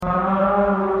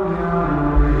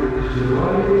Hey,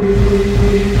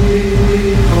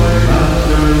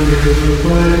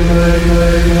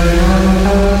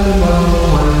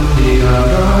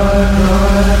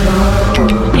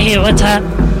 what's up?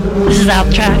 This is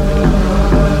alptrack.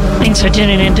 Thanks for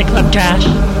tuning in to Club Trash.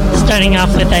 Starting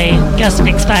off with a guest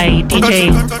mix by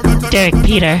DJ Derek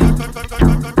Peter.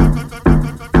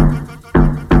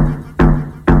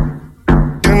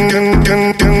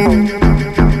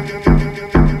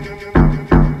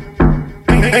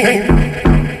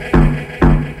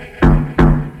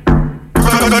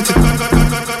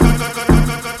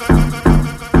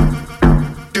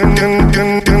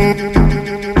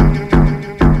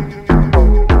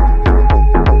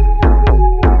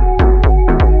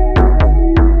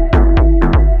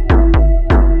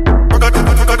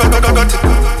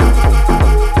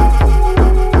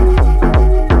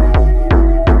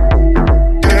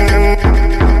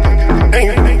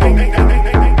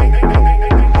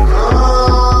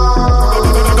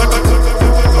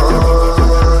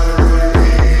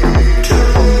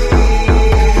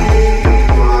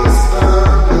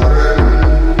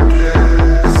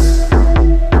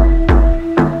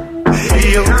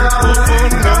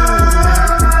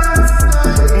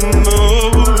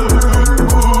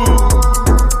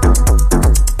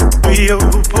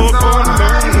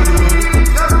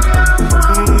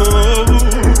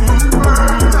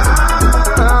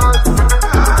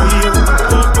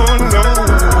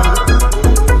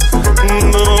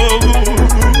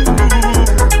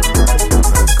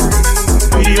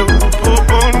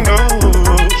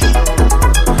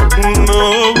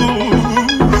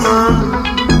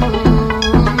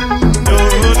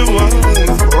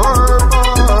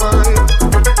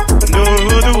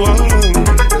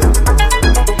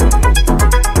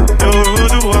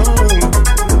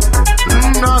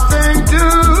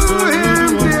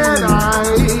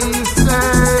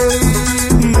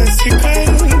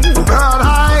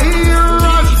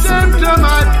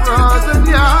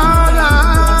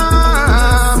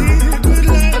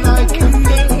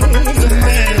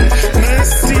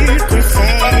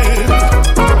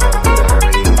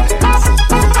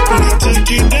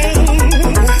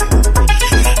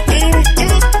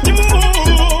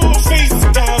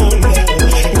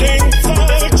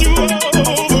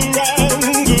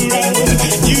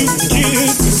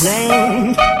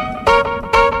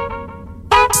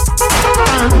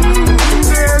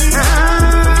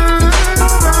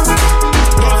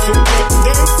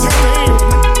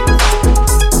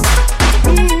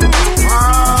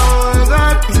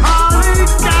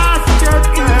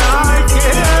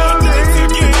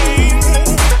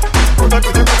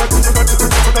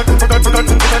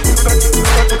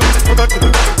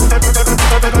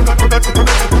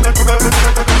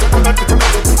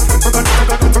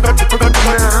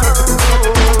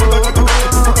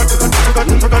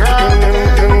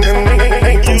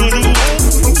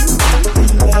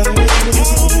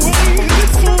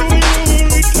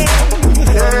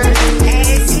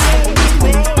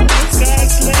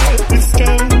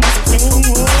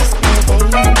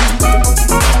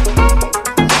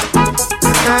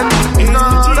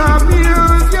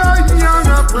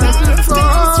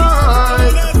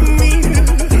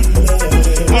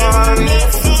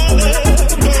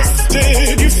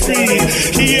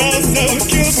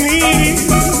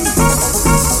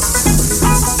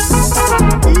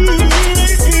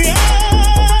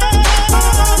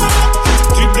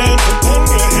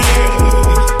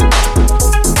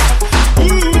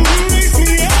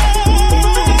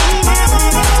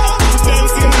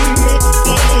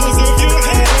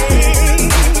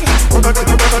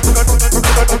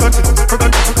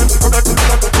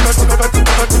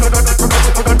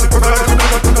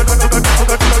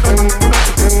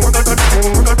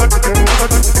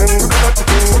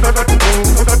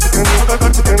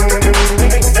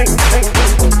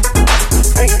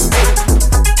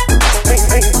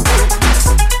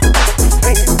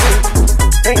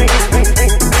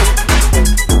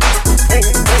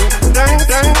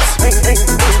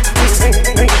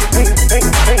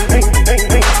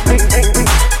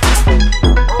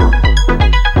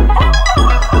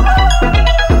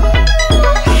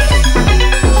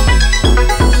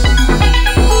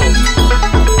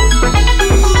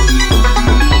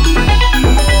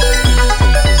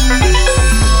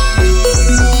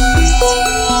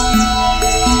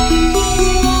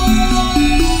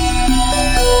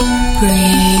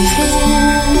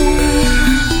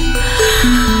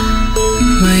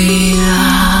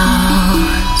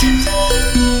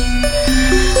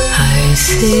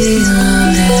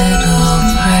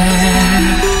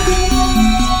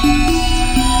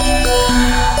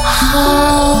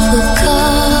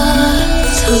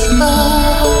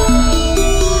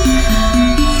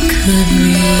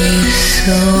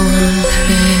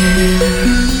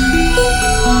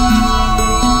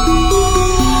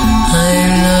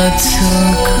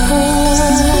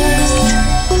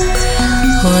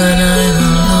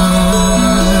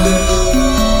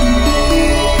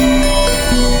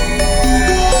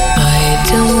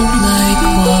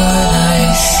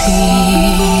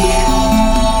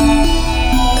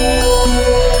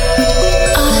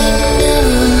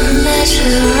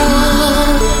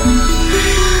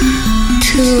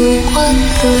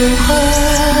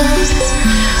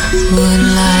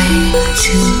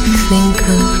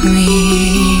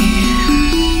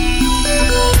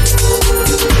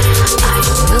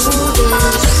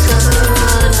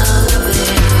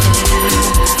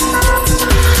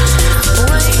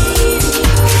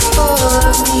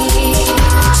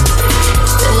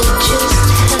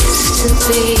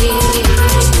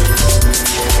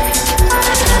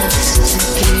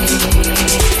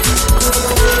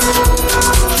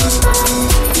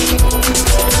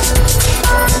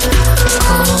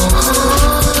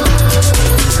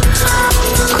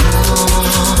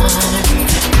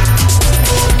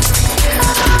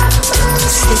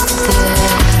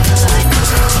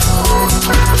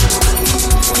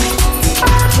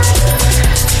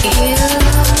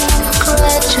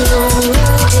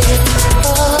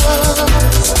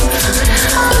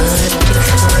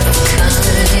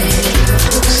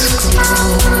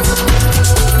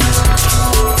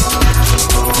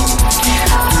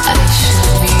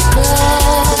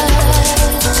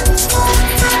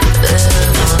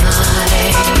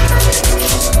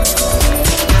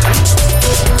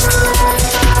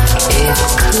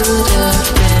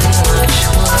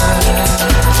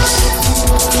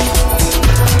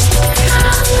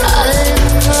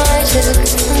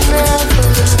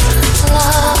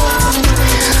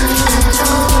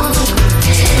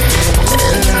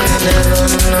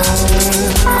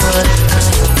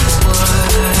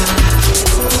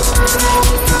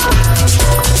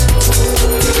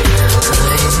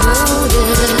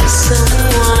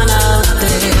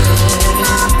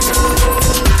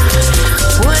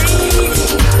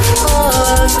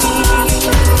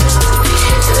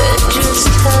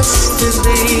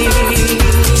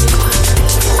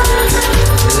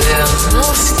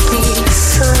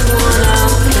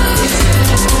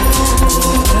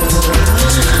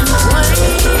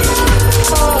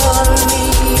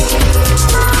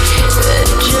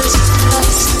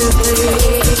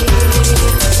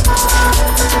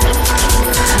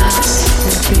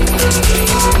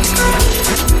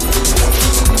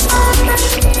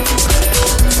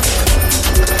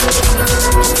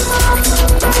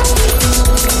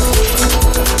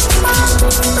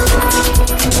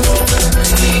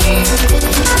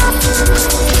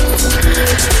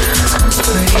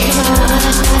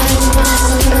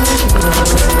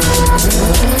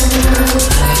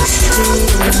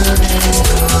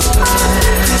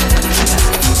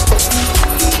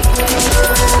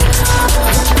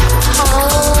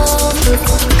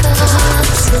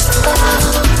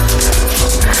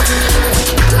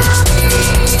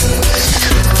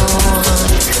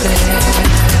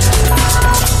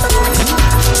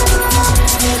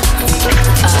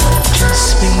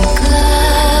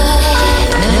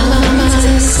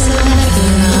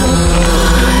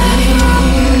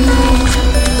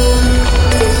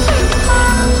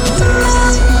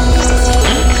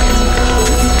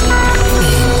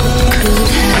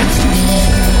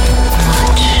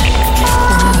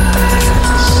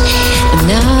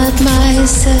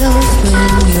 myself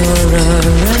when you're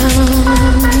around.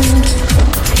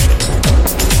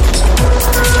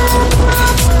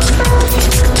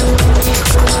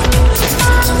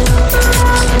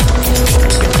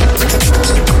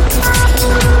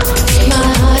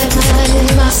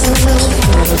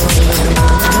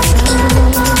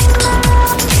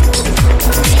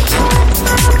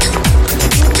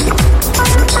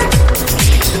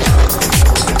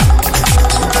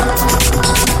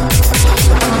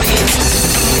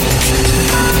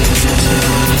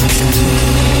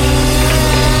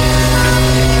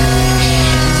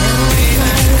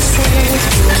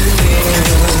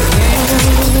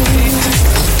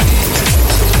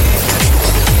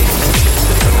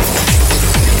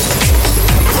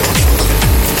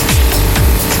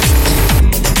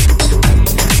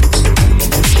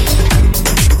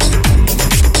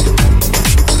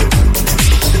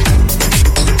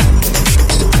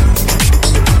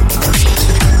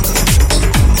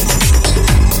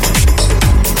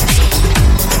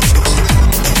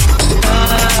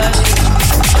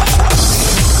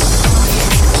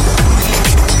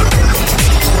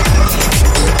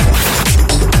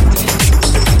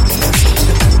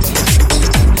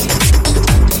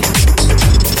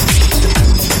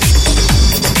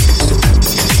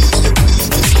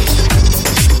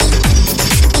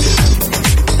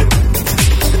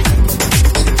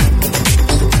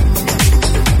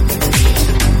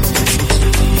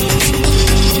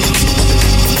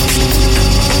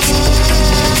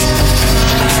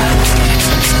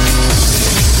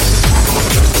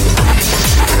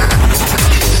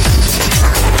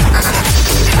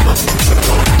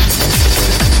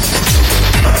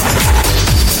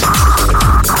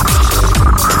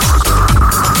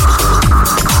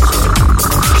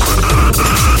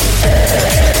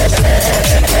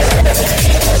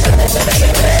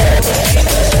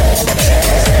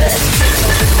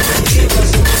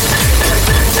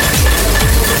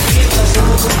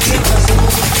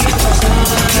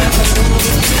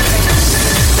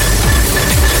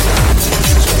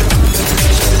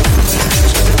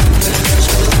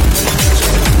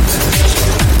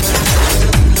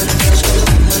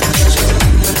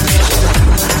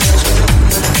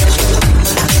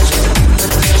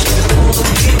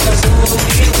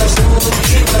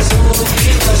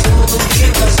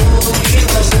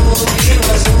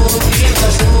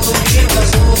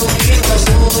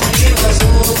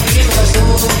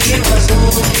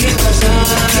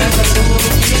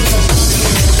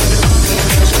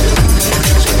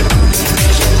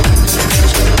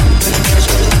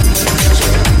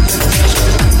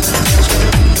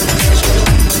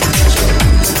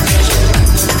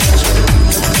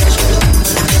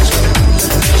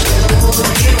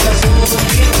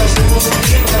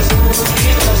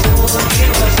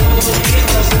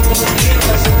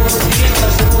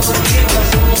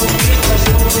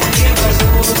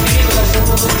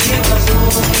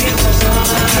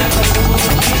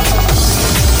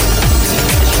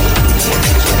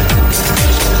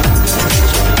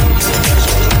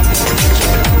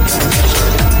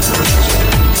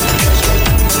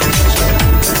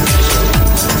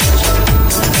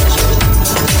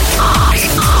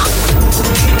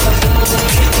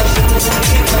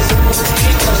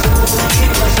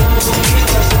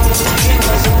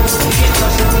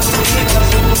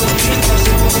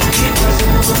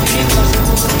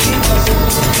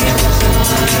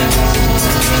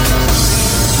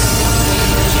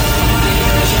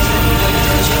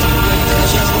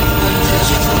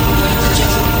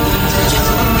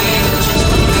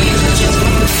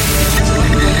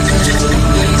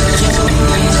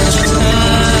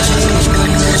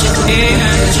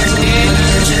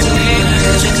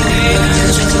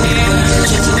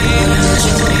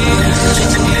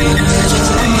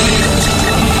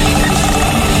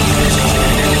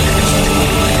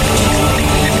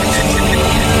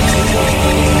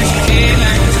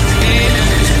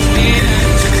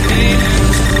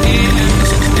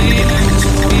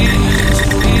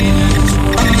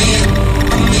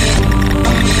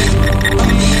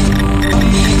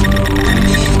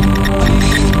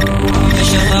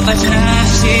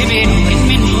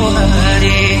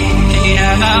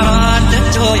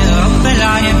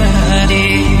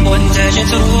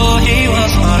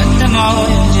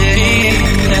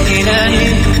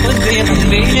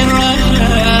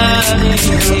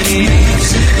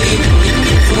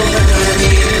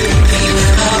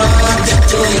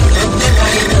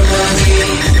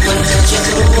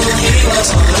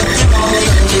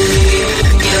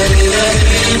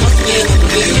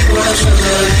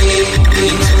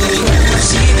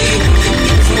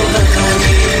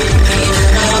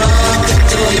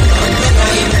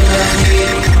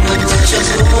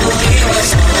 He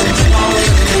was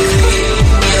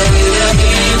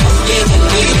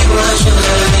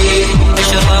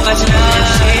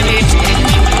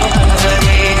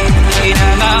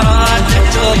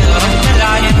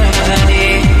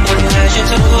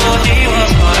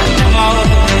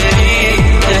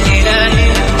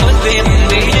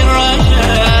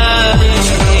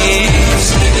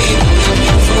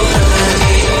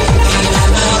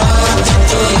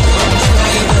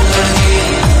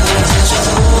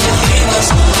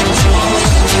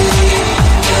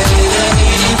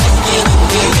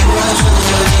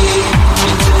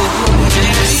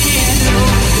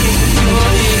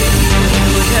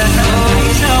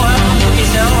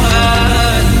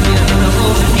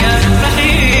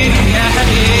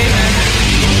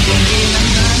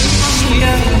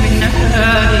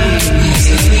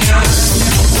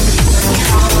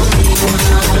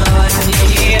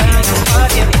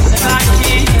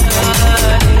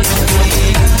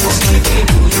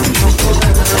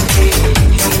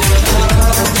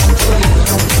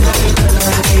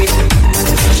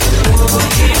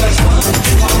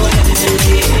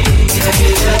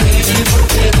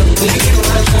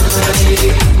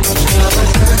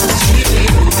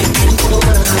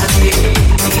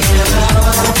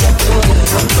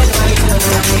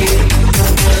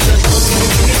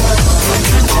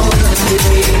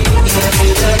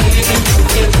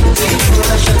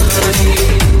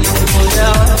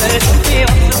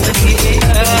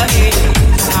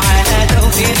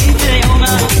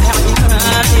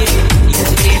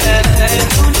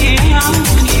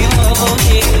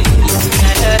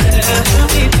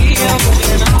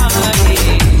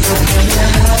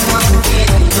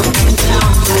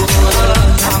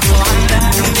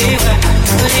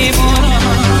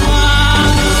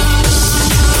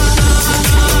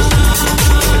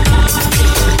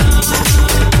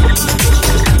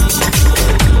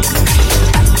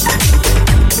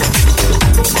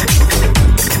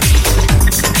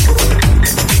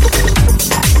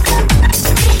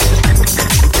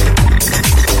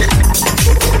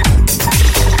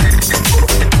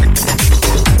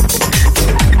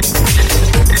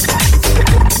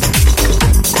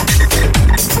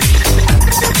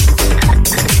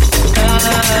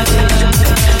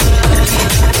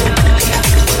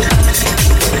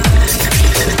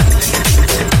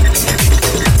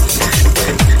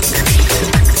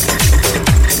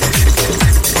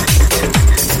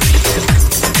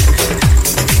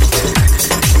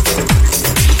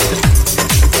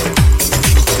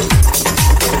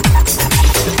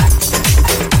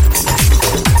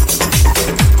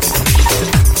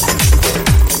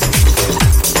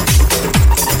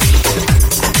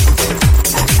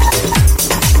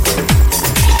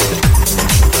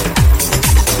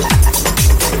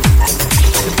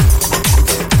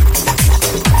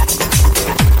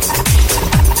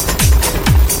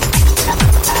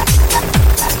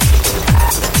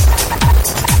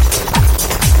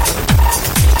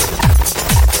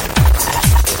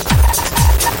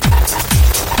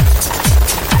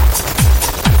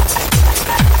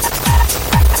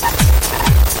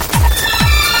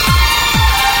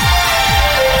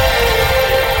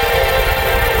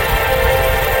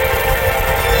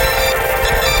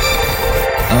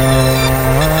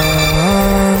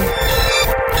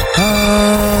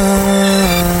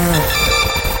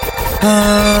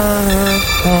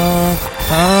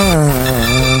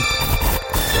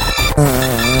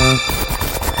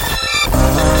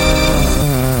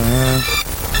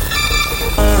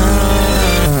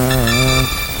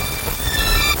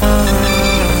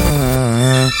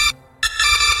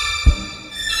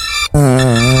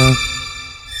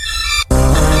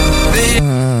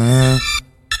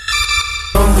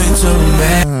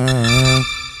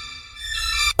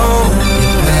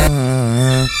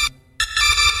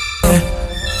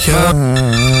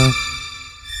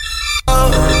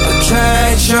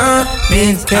Attraction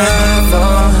means careful.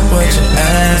 What you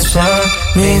ask for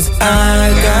means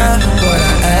I got what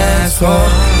I asked for.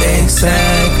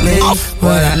 Exactly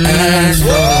what I asked for.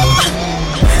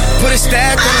 Put a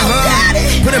stack on it,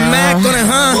 huh? Put a Mac on it,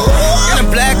 huh? And a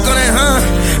black on it, huh?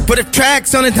 Put a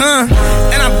tracks on it, huh?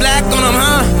 And I'm black on them,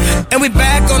 huh? And we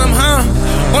back on them, huh?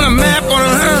 On a map on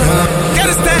them, huh? Got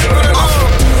a stack on it, huh?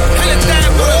 And a stack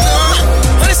on it, huh?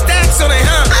 100 stacks on it,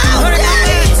 huh? 100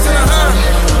 stacks on it, huh?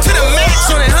 To the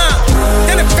max on it,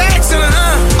 huh? And the facts on it,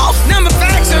 huh? Number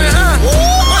facts on it, huh?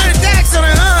 100 stacks on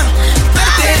it, huh?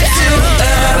 Did you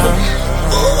ever,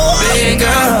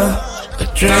 bigger? A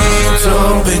dream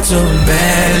too big to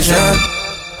measure.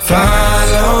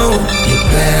 Follow your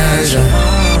pleasure.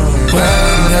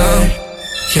 Well,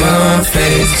 your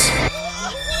face.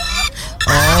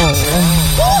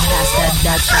 Pass that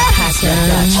Dutch, pass that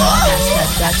Dutch, pass that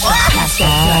Dutch, pass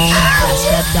that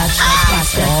Dutch,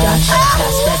 pass that Dutch,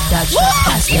 pass that Dutch,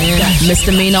 pass that Dutch.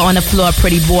 Misdemeanor on the floor,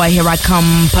 pretty boy, here I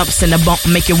come. Pumps in the bump,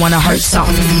 make you wanna hurt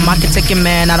something. I can take your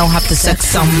man, I don't have to sex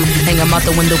some. Hang him out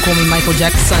the window, call me Michael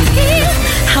Jackson.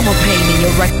 I'ma pay me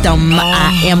your rectum.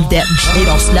 I am that they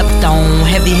don't slept on.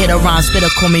 Heavy hitter, rhyme spitter,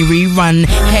 call me rerun.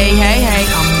 Hey, hey, hey,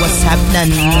 I'm what's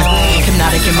happening.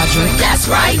 Hypnotic in my drink, that's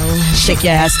right. Shake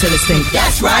your ass till it stink,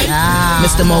 that's right.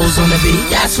 Mr. Mo's on the beat,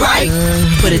 that's right.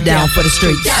 Put it down for the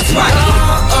street, that's right.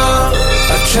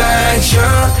 Attraction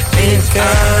means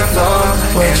careful.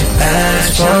 What you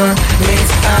ask for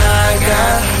means I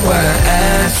got what I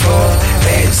asked for.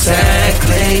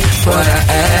 Exactly what I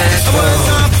asked for. I want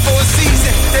time for a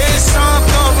season. There's some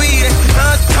don't read it.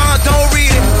 Time don't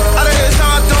read it. Other than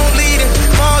time don't lead it.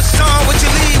 More time what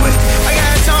you leave with. I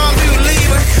got time you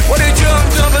leave it. What did you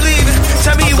don't believe it?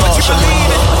 Tell me what you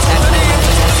believe it.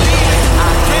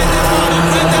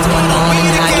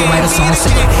 I can write a song,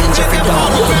 sick of it, Jeffrey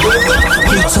Dahmer.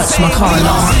 You touch my car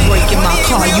alarm, breaking my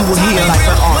car, you will hear like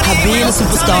an arm. Have been a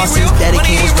superstar since Daddy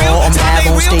King was raw. I'm live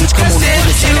on stage, come on and do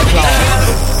the Santa Claus.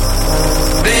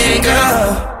 Bigger,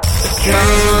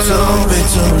 dream too big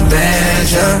to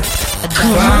measure.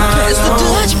 It's the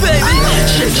Dutch, baby.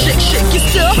 Shake, shake, shake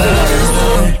yourself.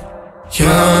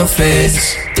 Your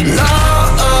face. The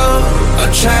law of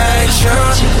attraction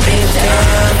means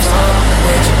careful.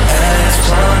 What you ask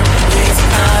for means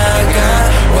I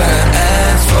got what I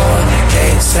asked for.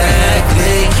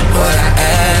 Exactly what I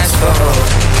asked for.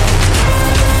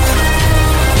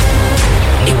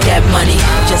 Get that money,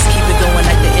 just keep it going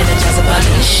like the Energizer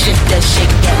Bunny. Shake that,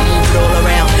 move it all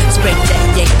around. Spank that,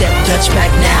 yank that, Dutch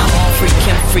back now. Freak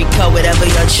him, freak her, whatever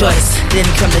your choice.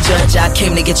 Didn't come to judge, I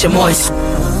came to get you moist.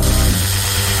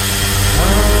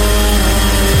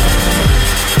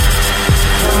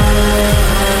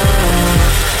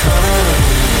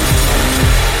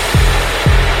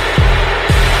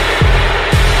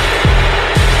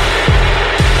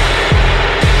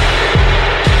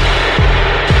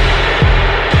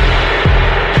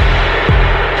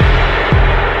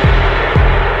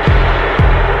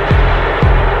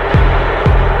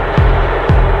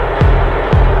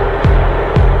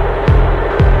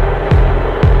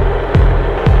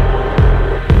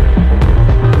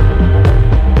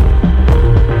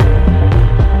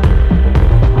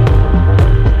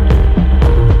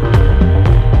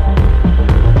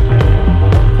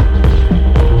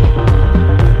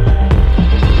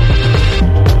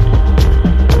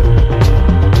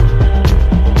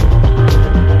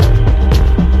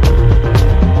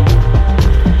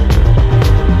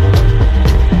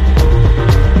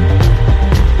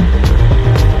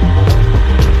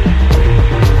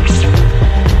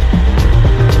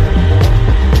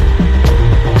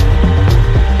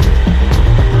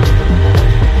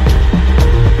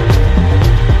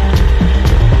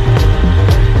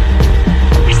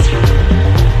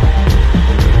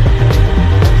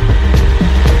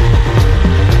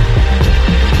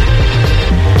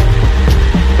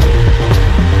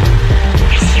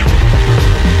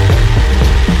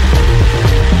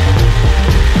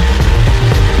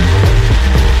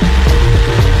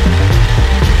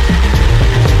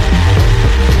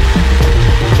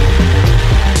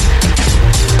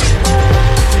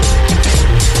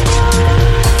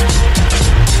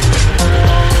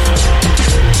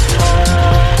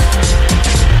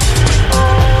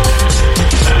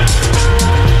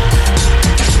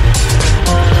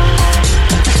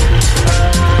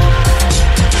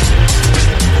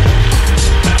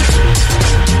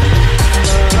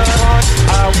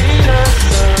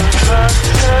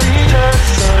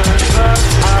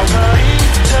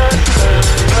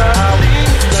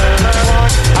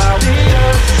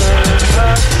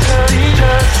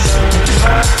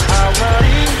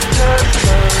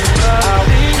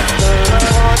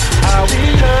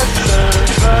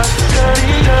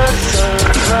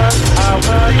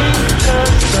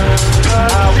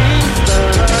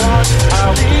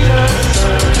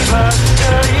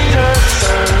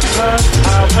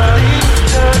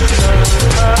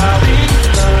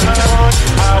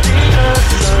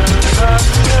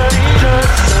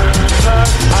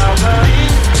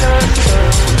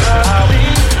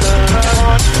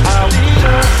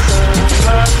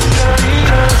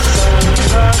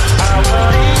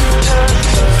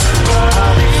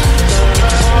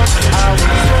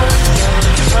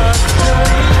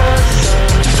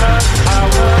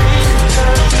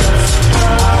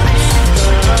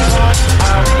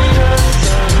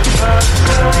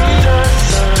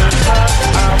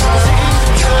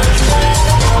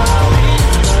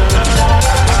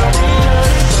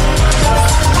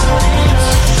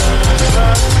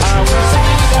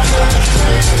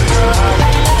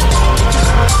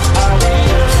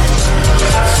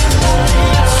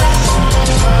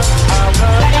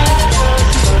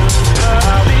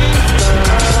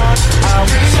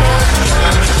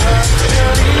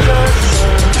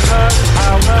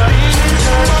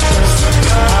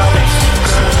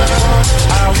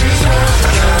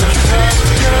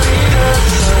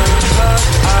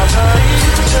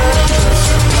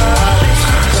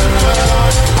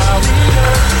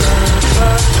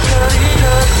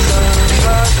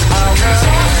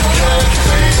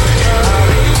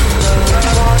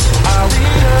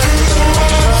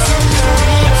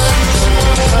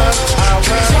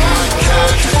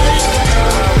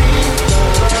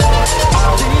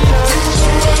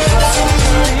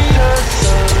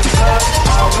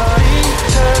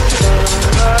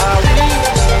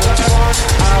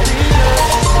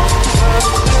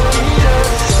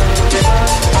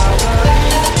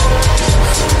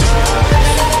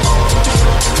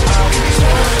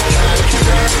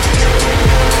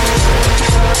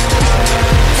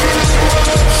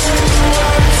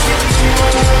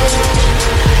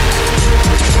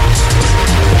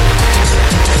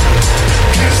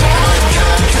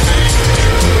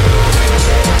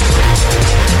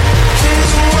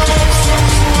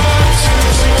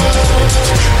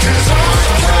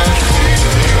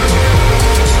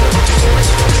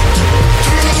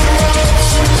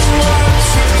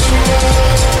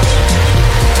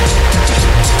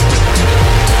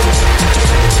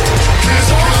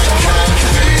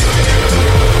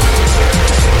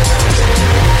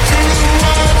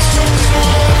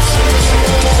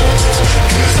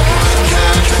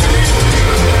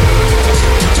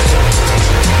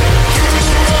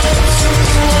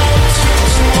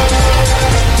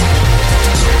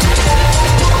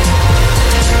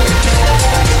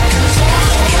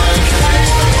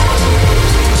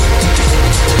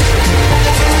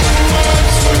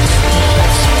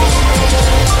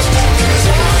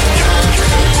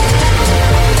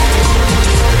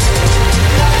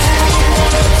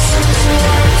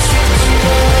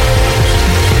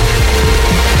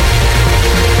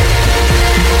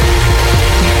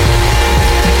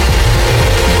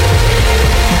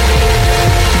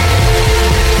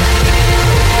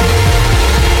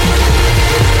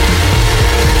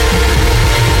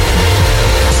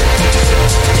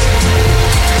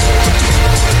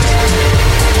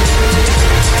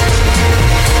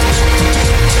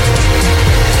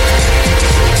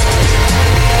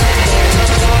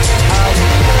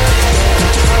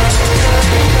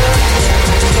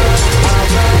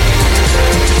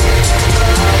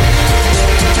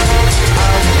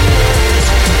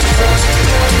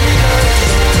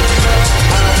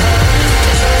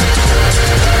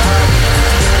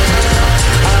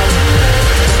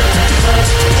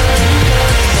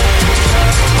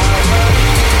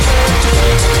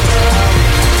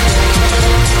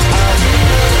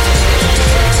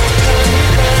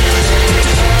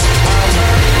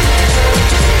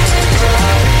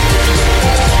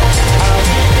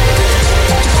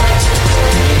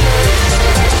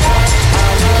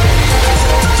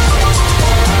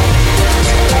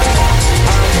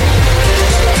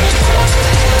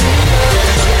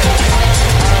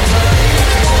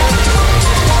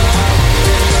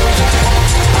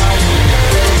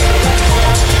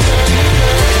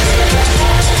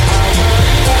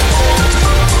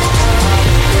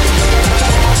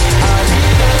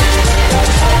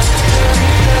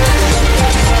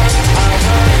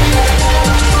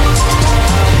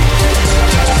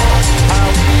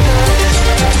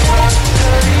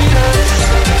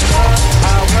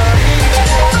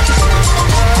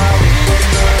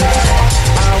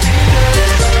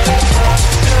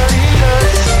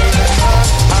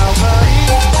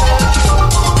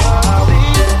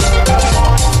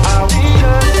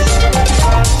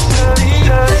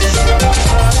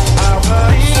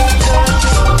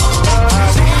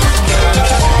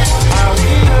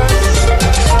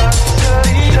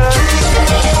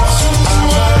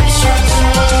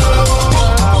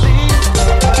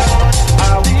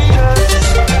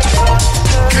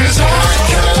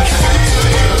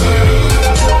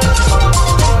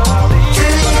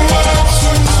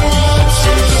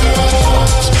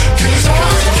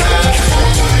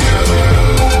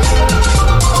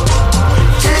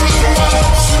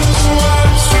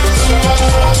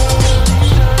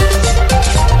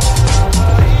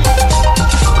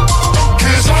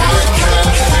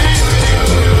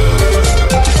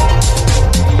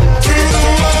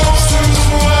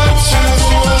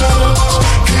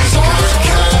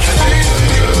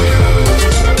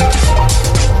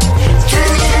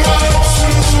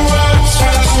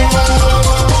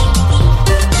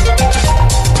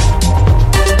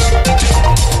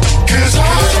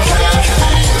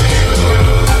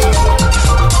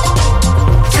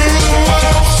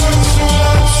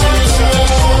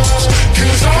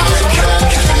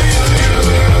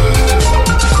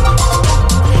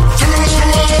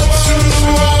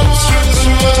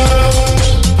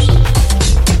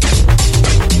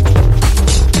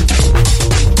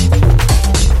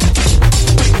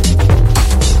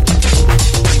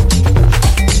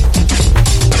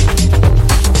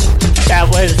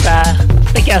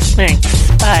 mix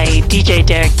by DJ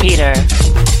Derek Peter.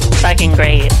 Fucking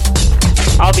great.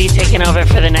 I'll be taking over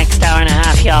for the next hour and a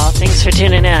half, y'all. Thanks for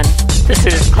tuning in. This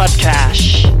is Club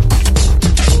Trash.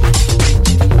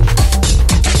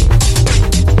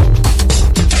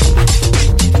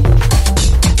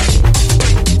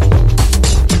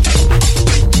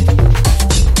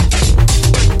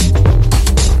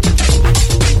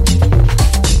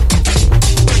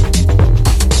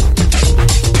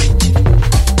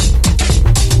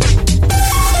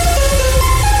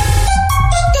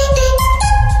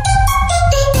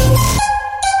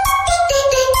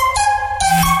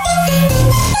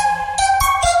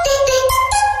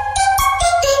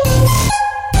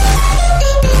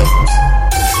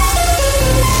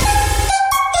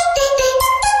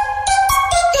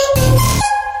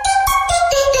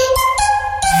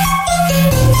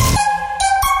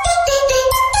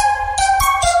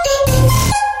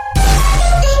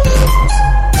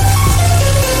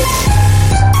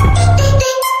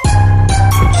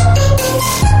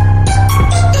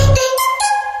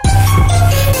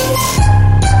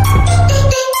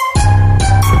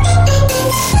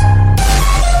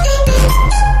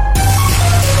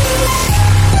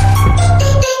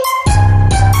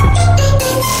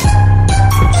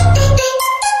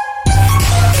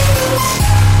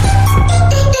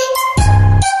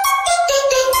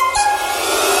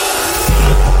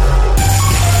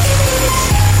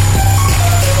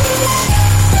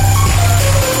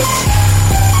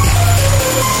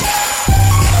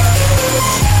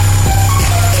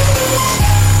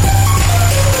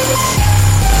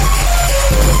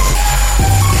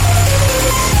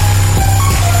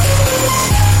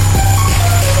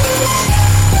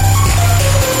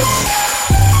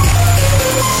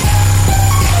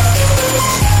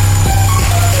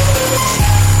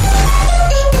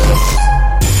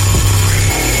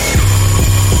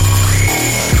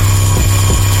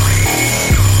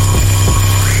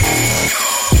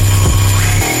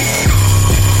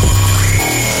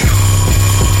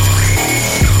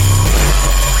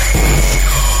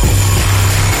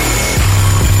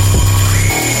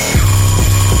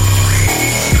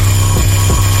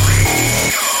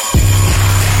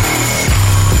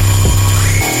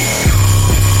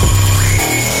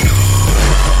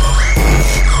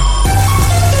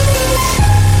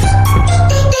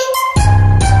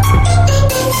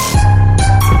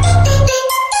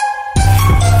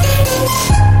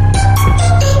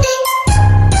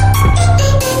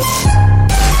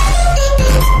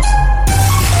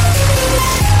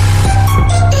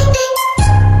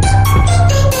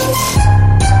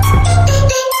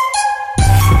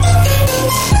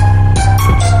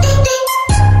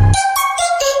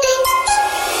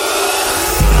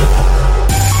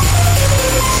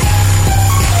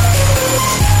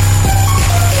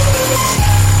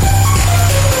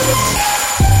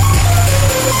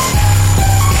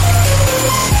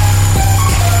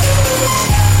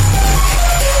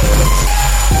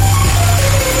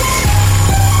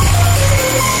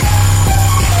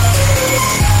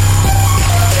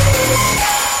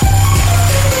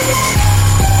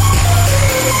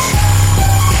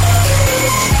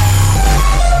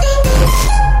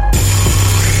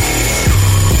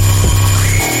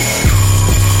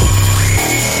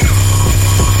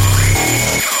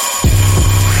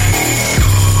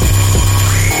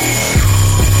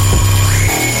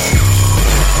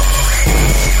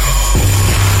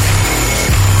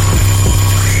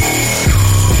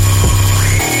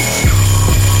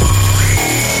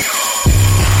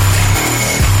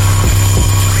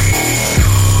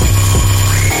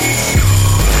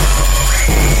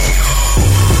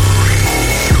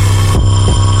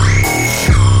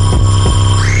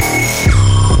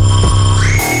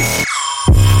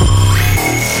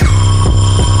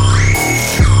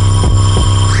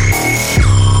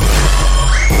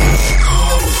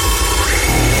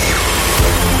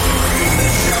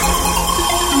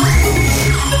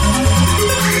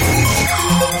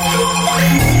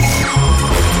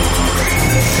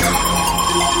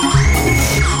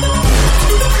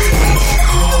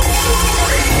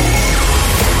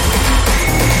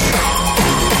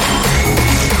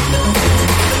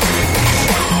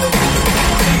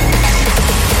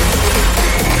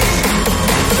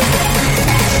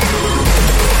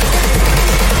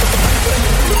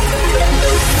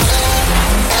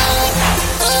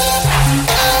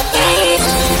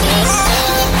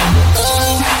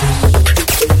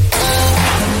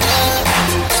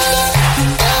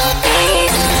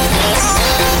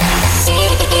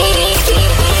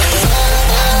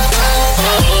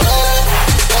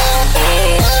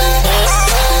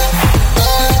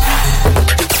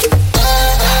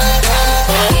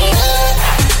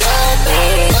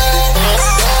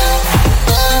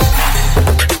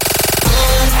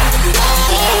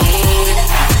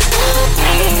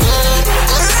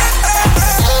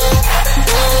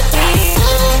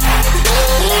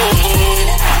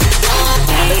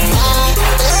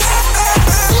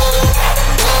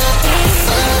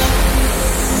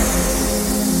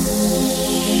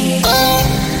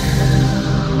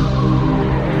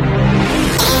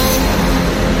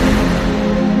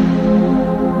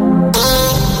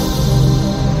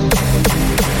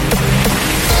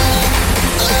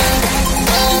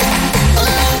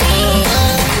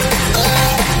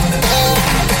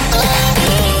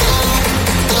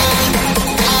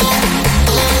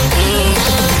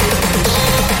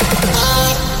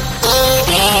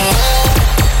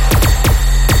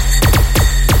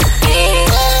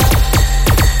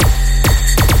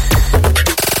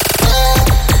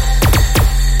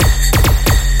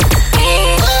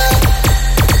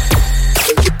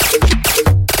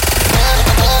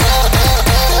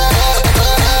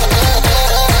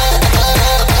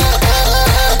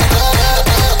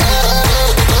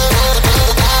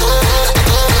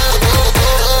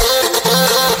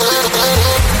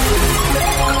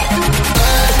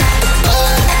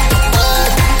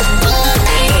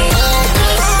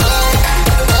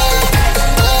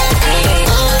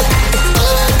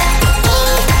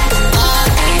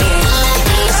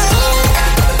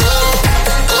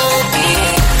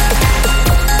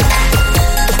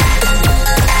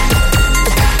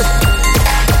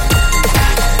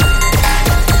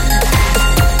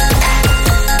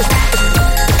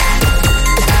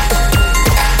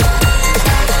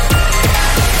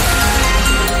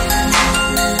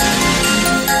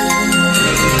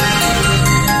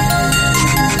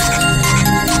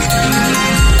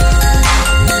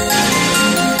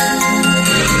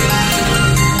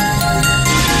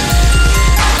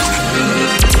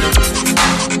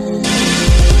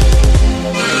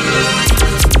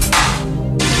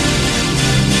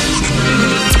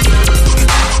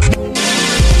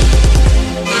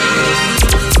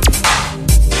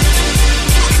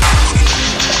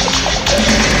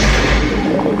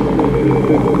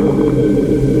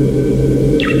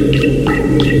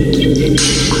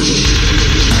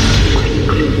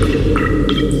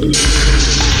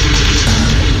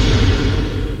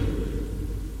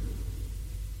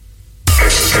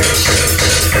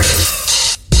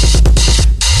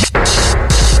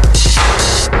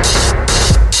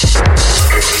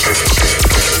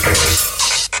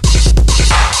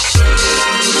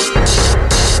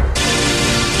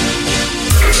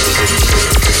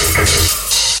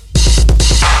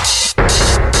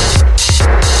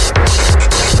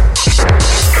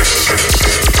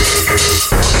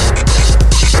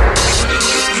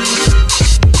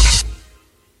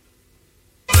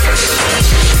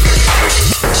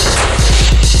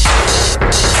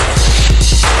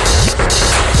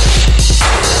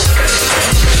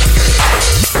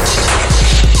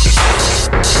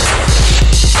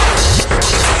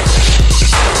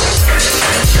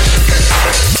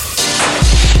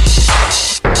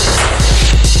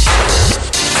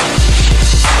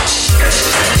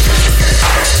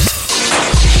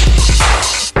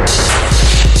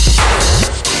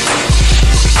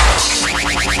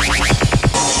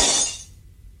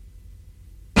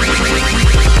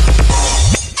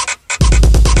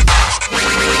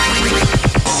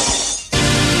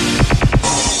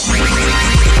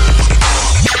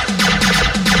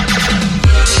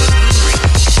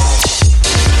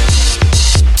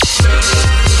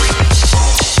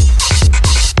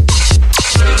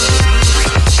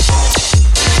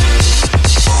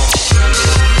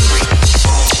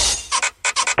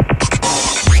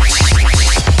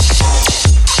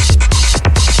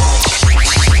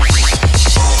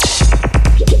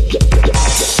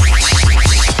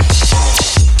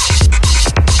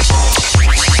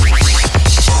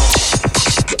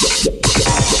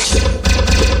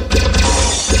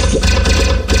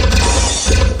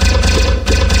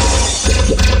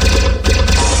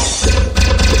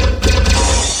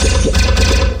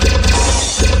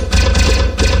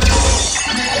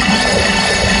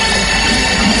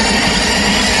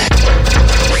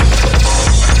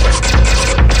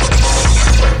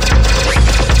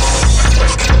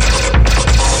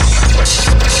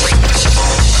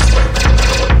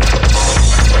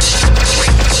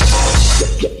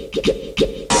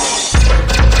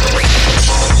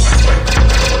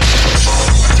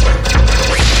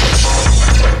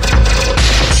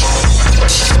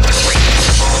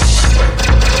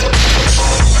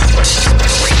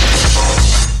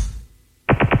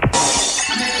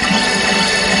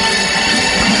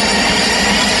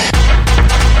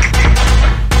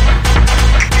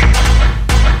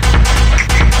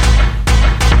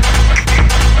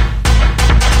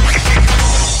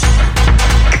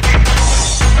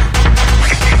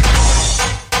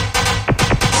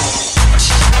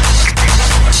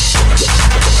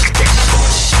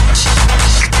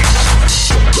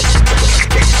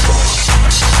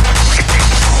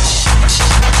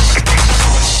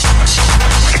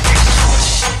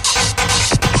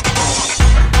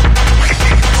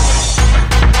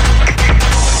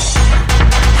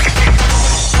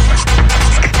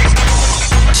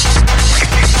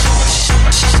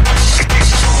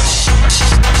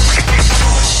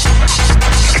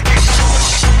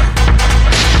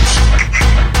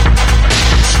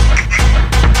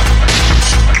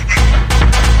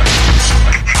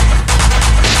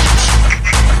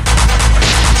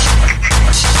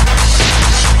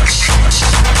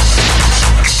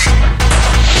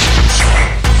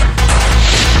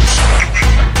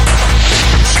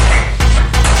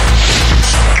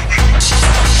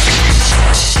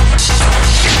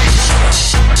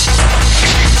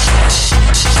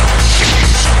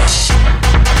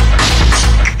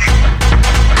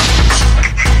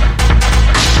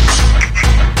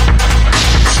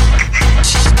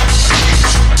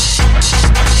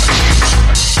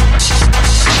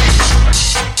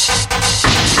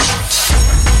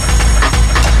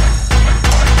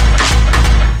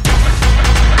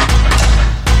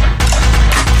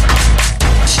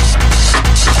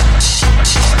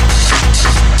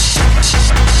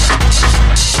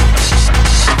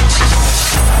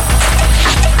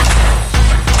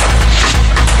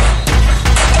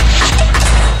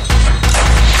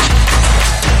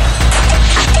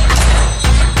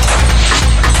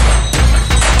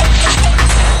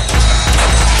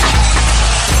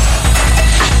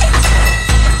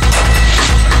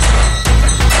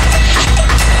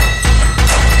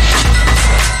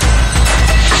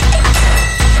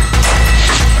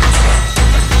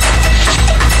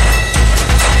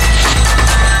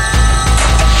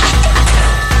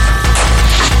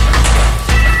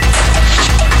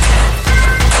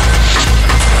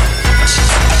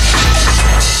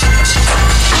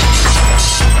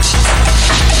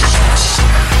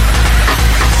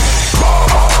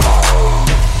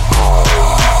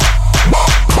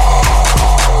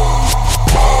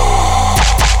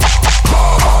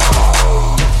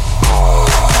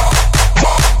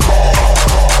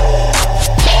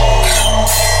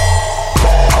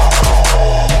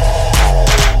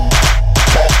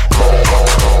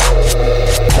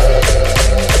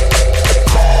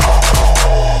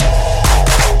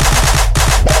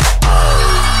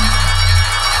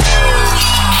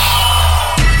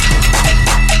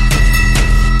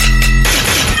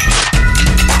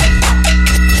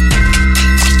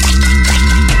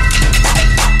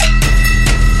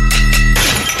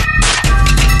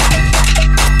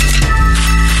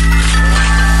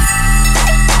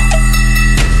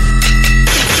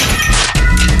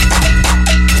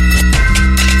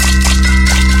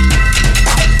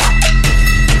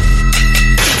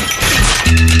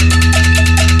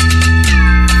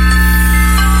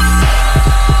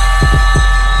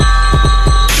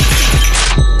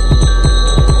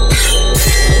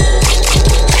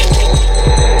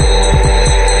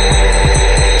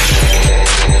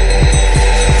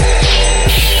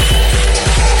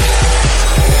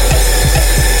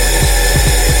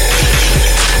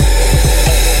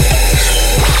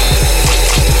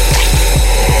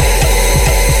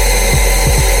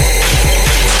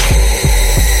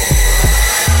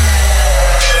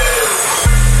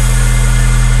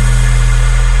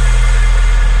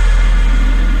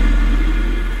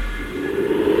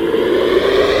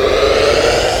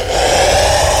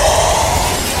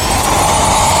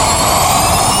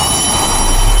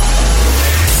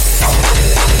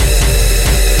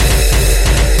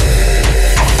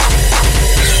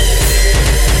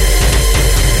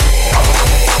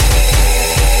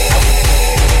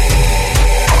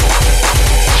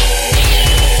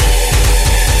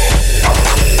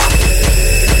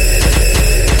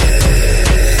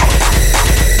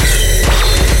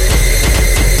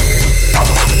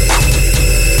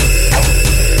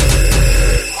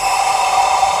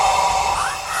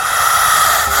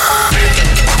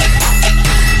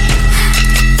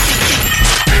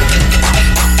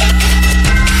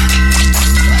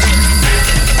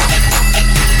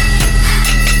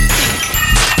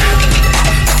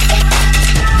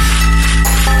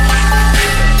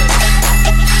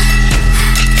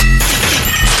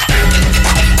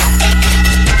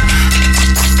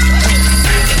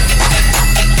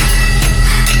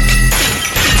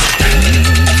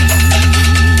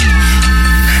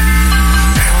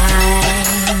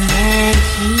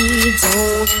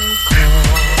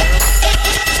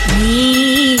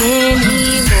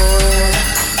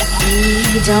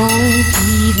 don't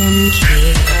even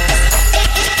care.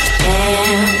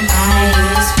 Am I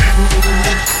his fool?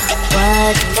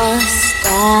 What must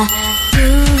I do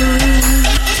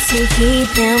to keep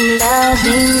him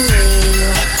loving me?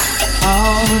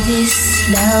 All this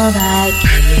love I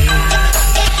give,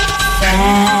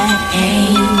 that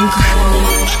ain't cool.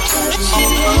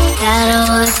 Got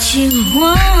what you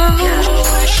want,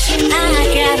 I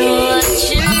got what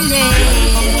you need.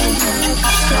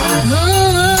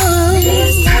 Ooh,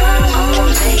 this time I'll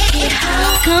make it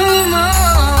hot. Come on,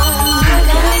 I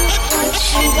got what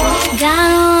you want, got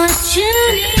what you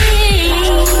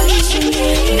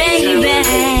need, baby.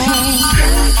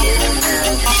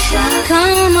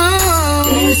 Come on,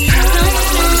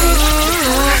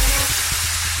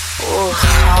 oh,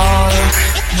 call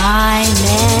my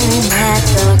man at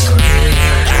the crib.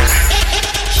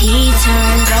 He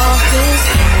turned off his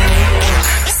phone,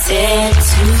 said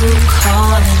to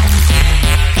call him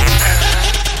back.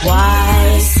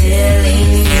 Why, silly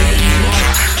me,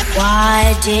 why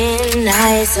didn't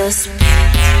I suspect?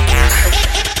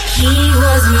 He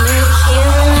was making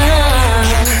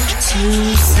love to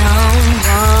someone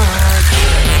else.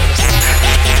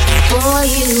 Boy,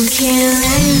 you killing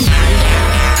me.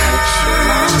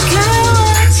 Girl,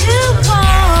 what you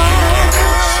want?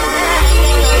 Come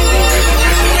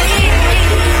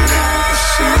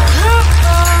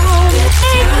on,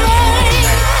 baby.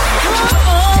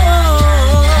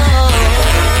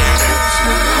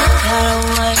 Got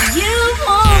what you want.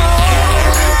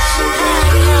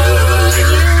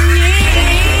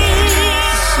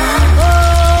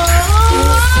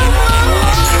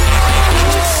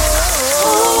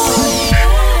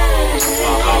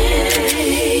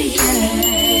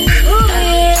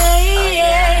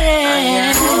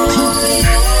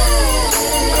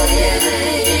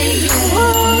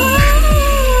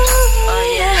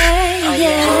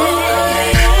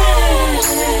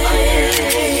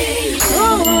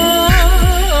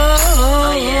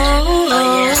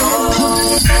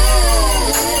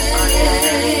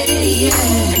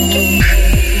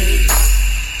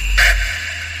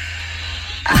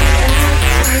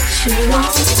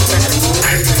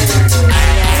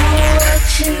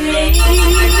 You need.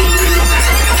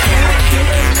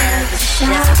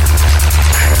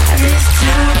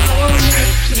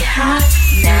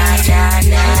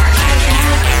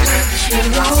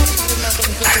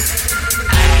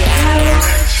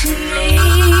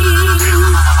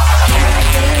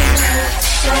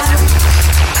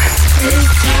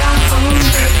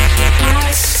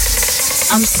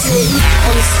 I'm sitting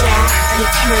on the side of the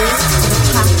curb, in the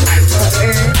pocket of the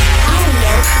herb. I don't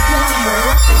know if y'all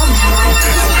heard, I'm high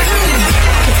as a bird.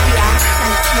 I can fly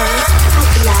like birds, I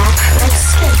fly like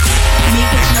space. Me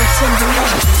with no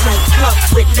timberlands, like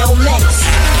Puff with no mace.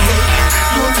 Wait,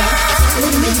 hold up, wait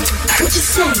a minute, what you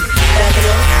say? Back it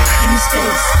up, give me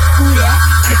space. Who that?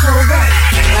 Nicole Wright.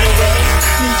 Right away,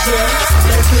 DJ,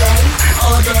 better play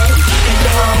all day. And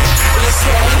go home, we'll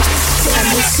say, tell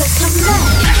me to come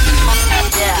back.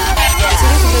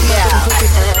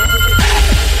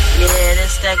 Yeah,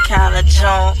 this that kind of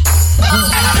junk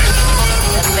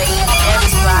that make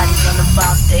everybody wanna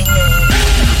bop their head.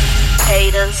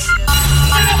 Haters,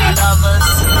 lovers,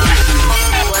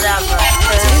 whatever.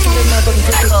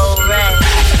 Cold rain,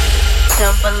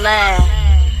 Timberland,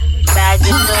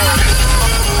 Magadoo,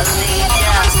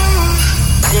 Aaliyah,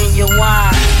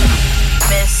 Genuine,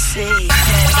 Missy,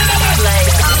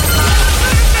 Player.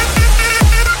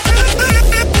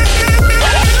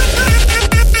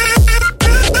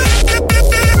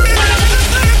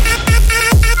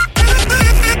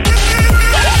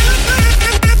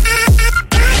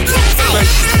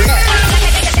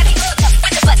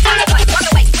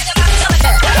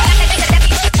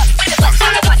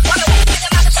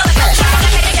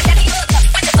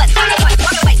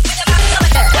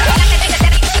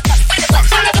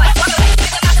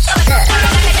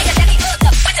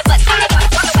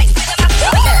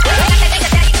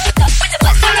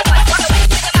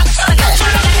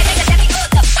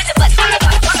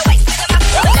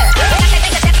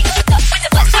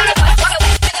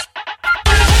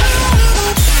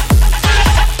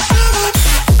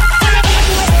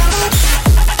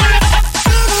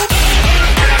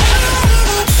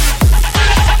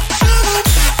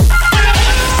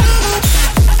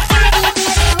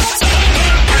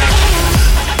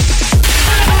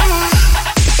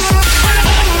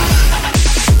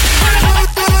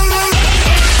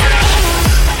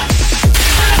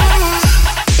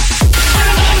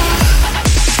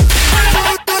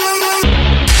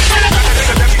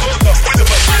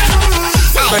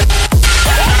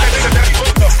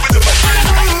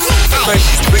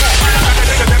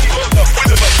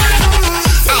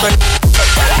 But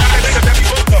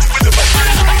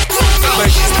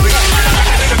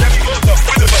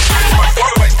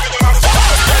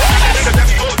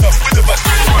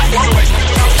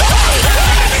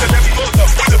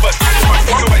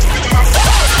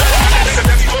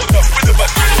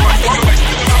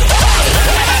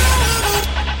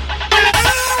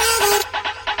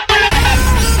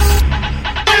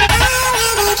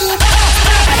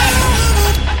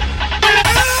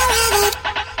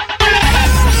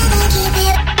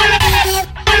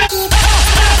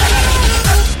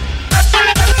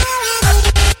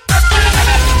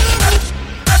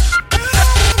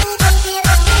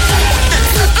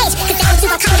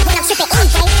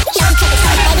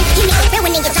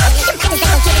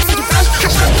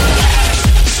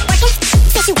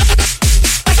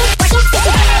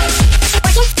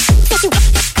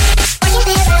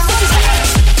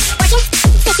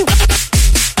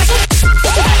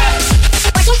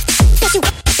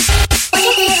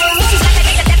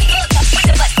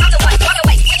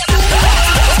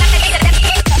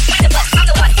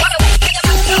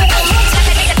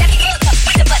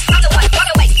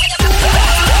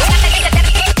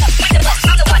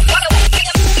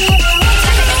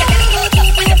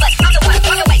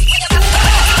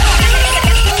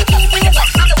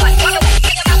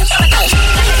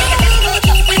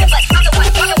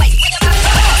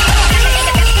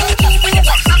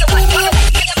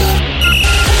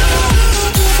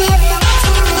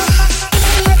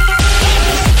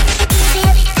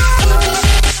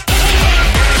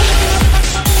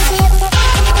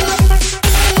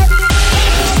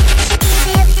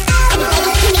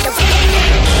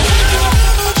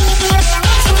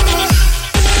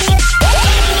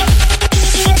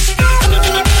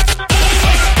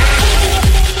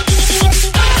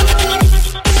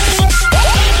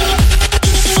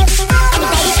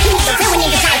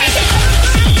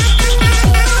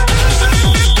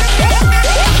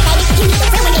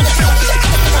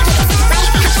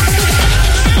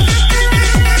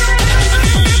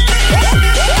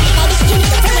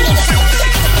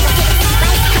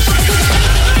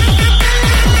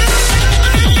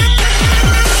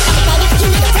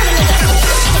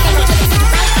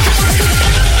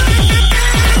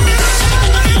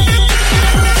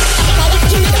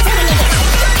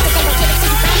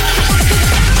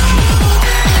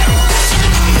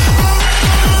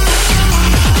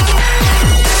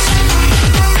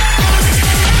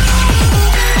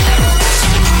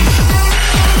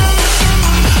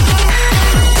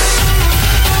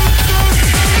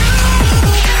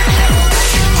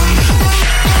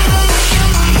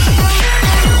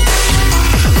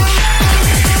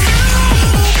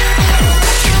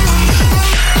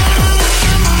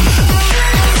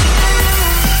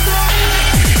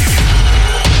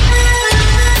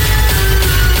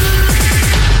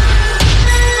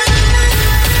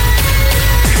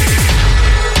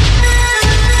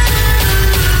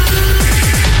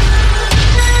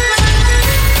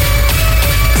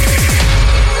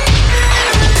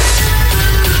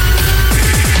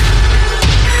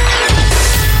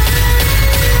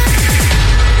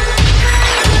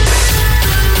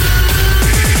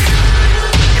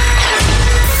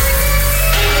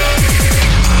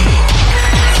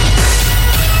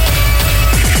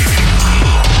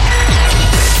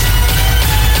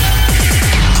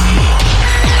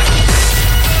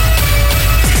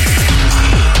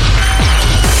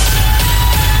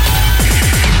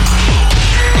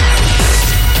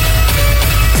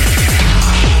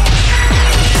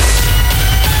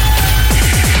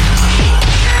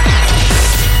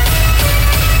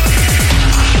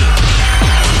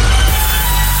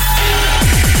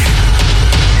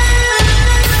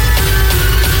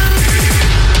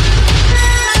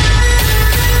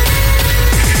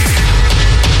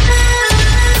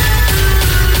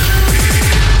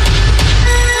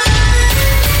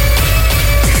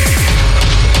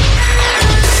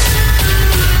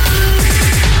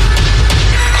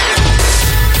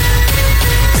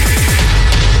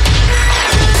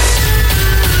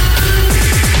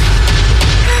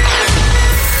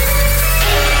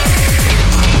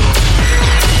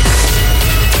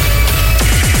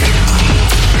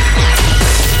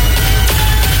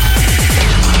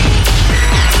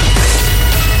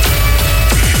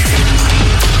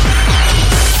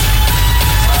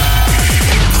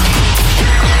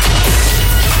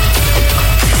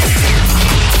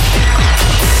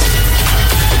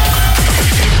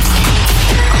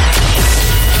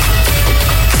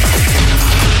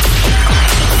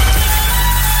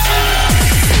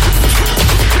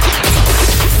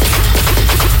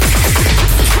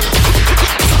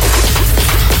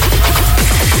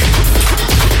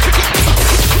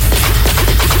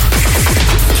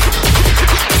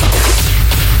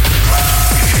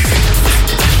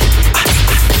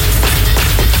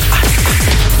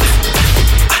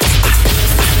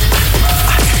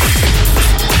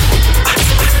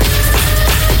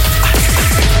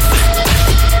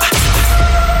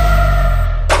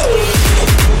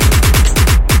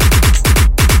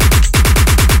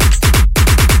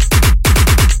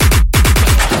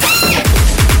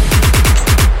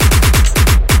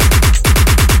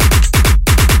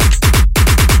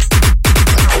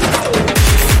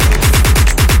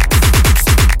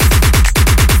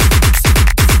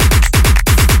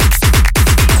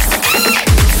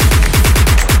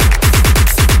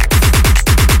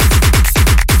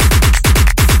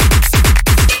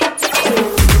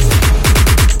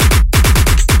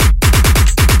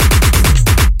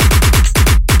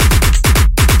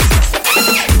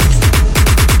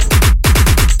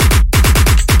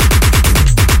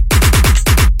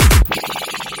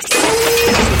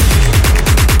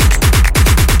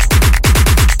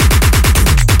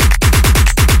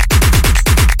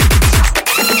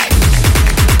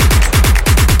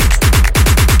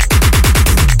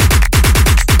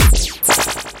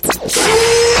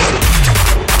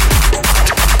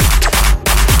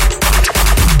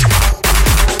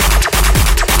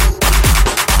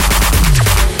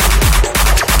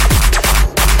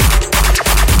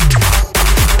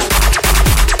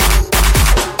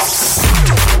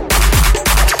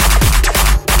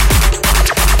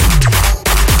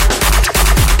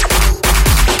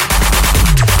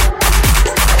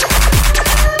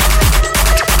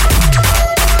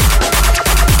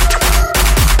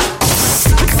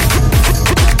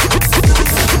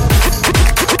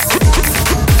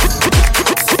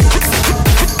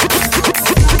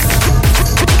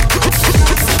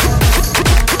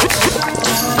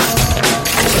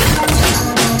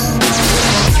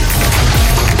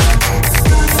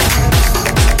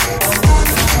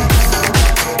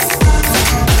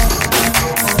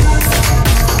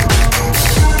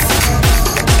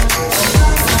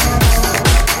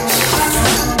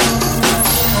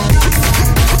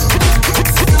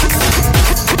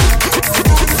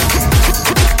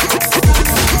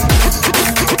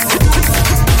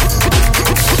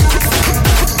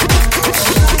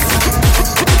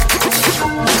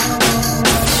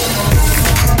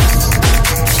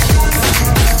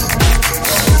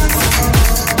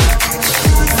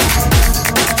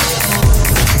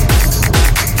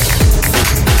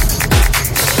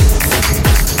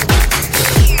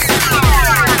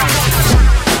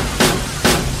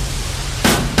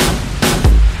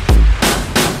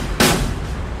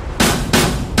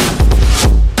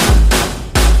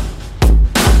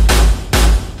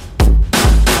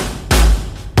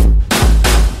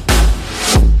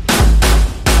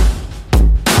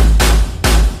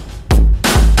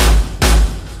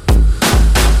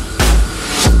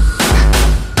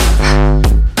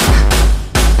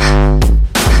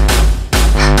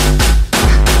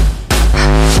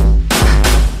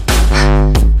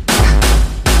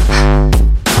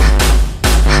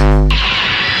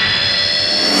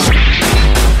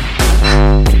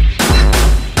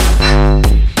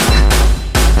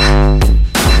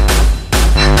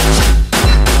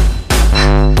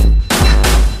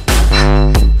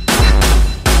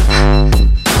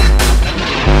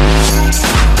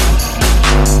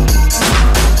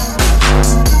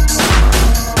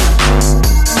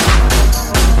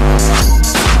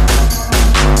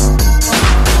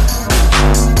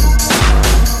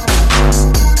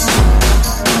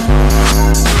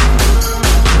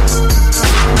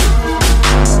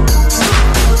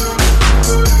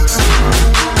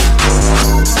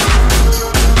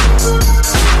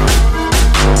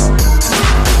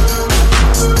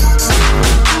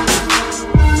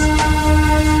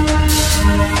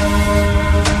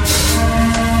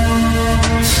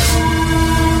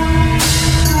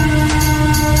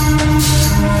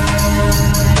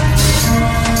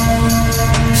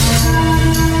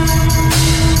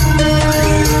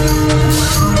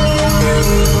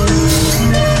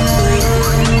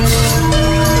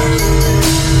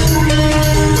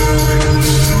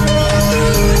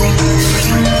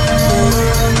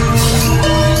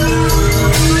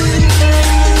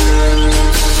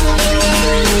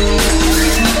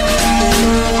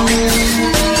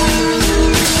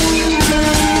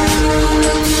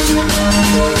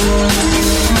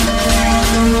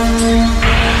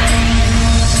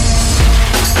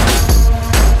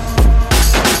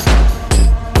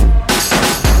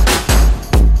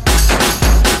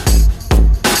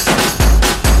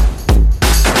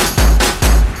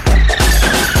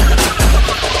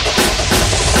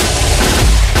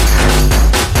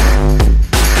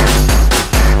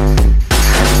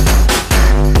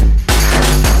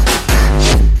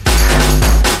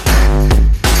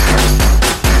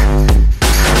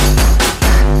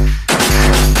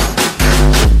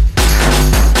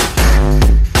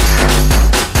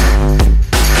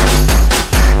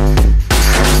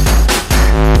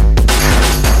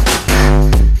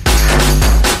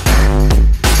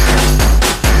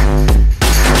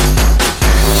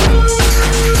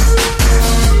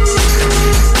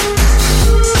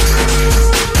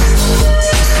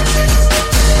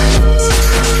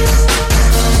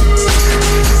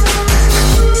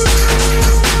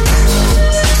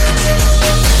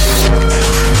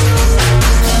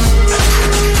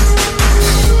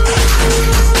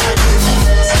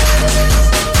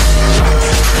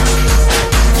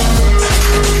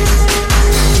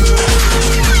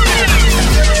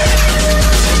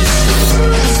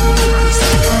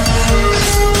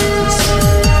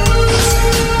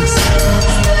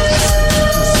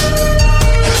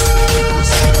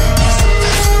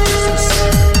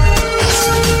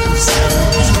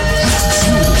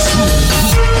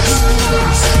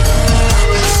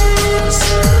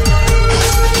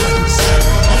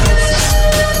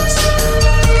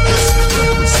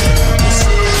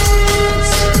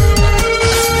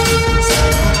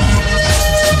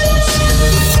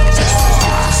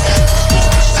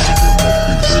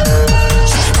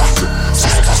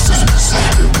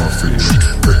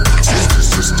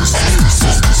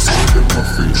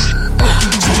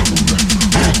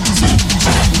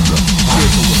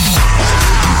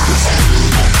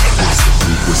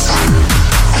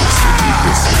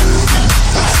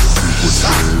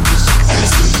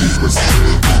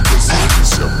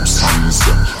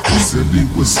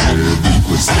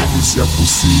se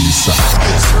abusiza.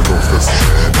 Você não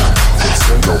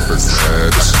fez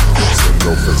nada, você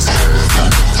não fez nada,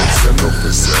 você não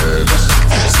fez nada,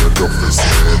 você não fez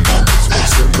nada,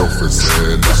 você não fez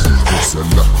nada, você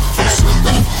não fez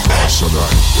nada, você não,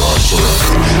 acha não.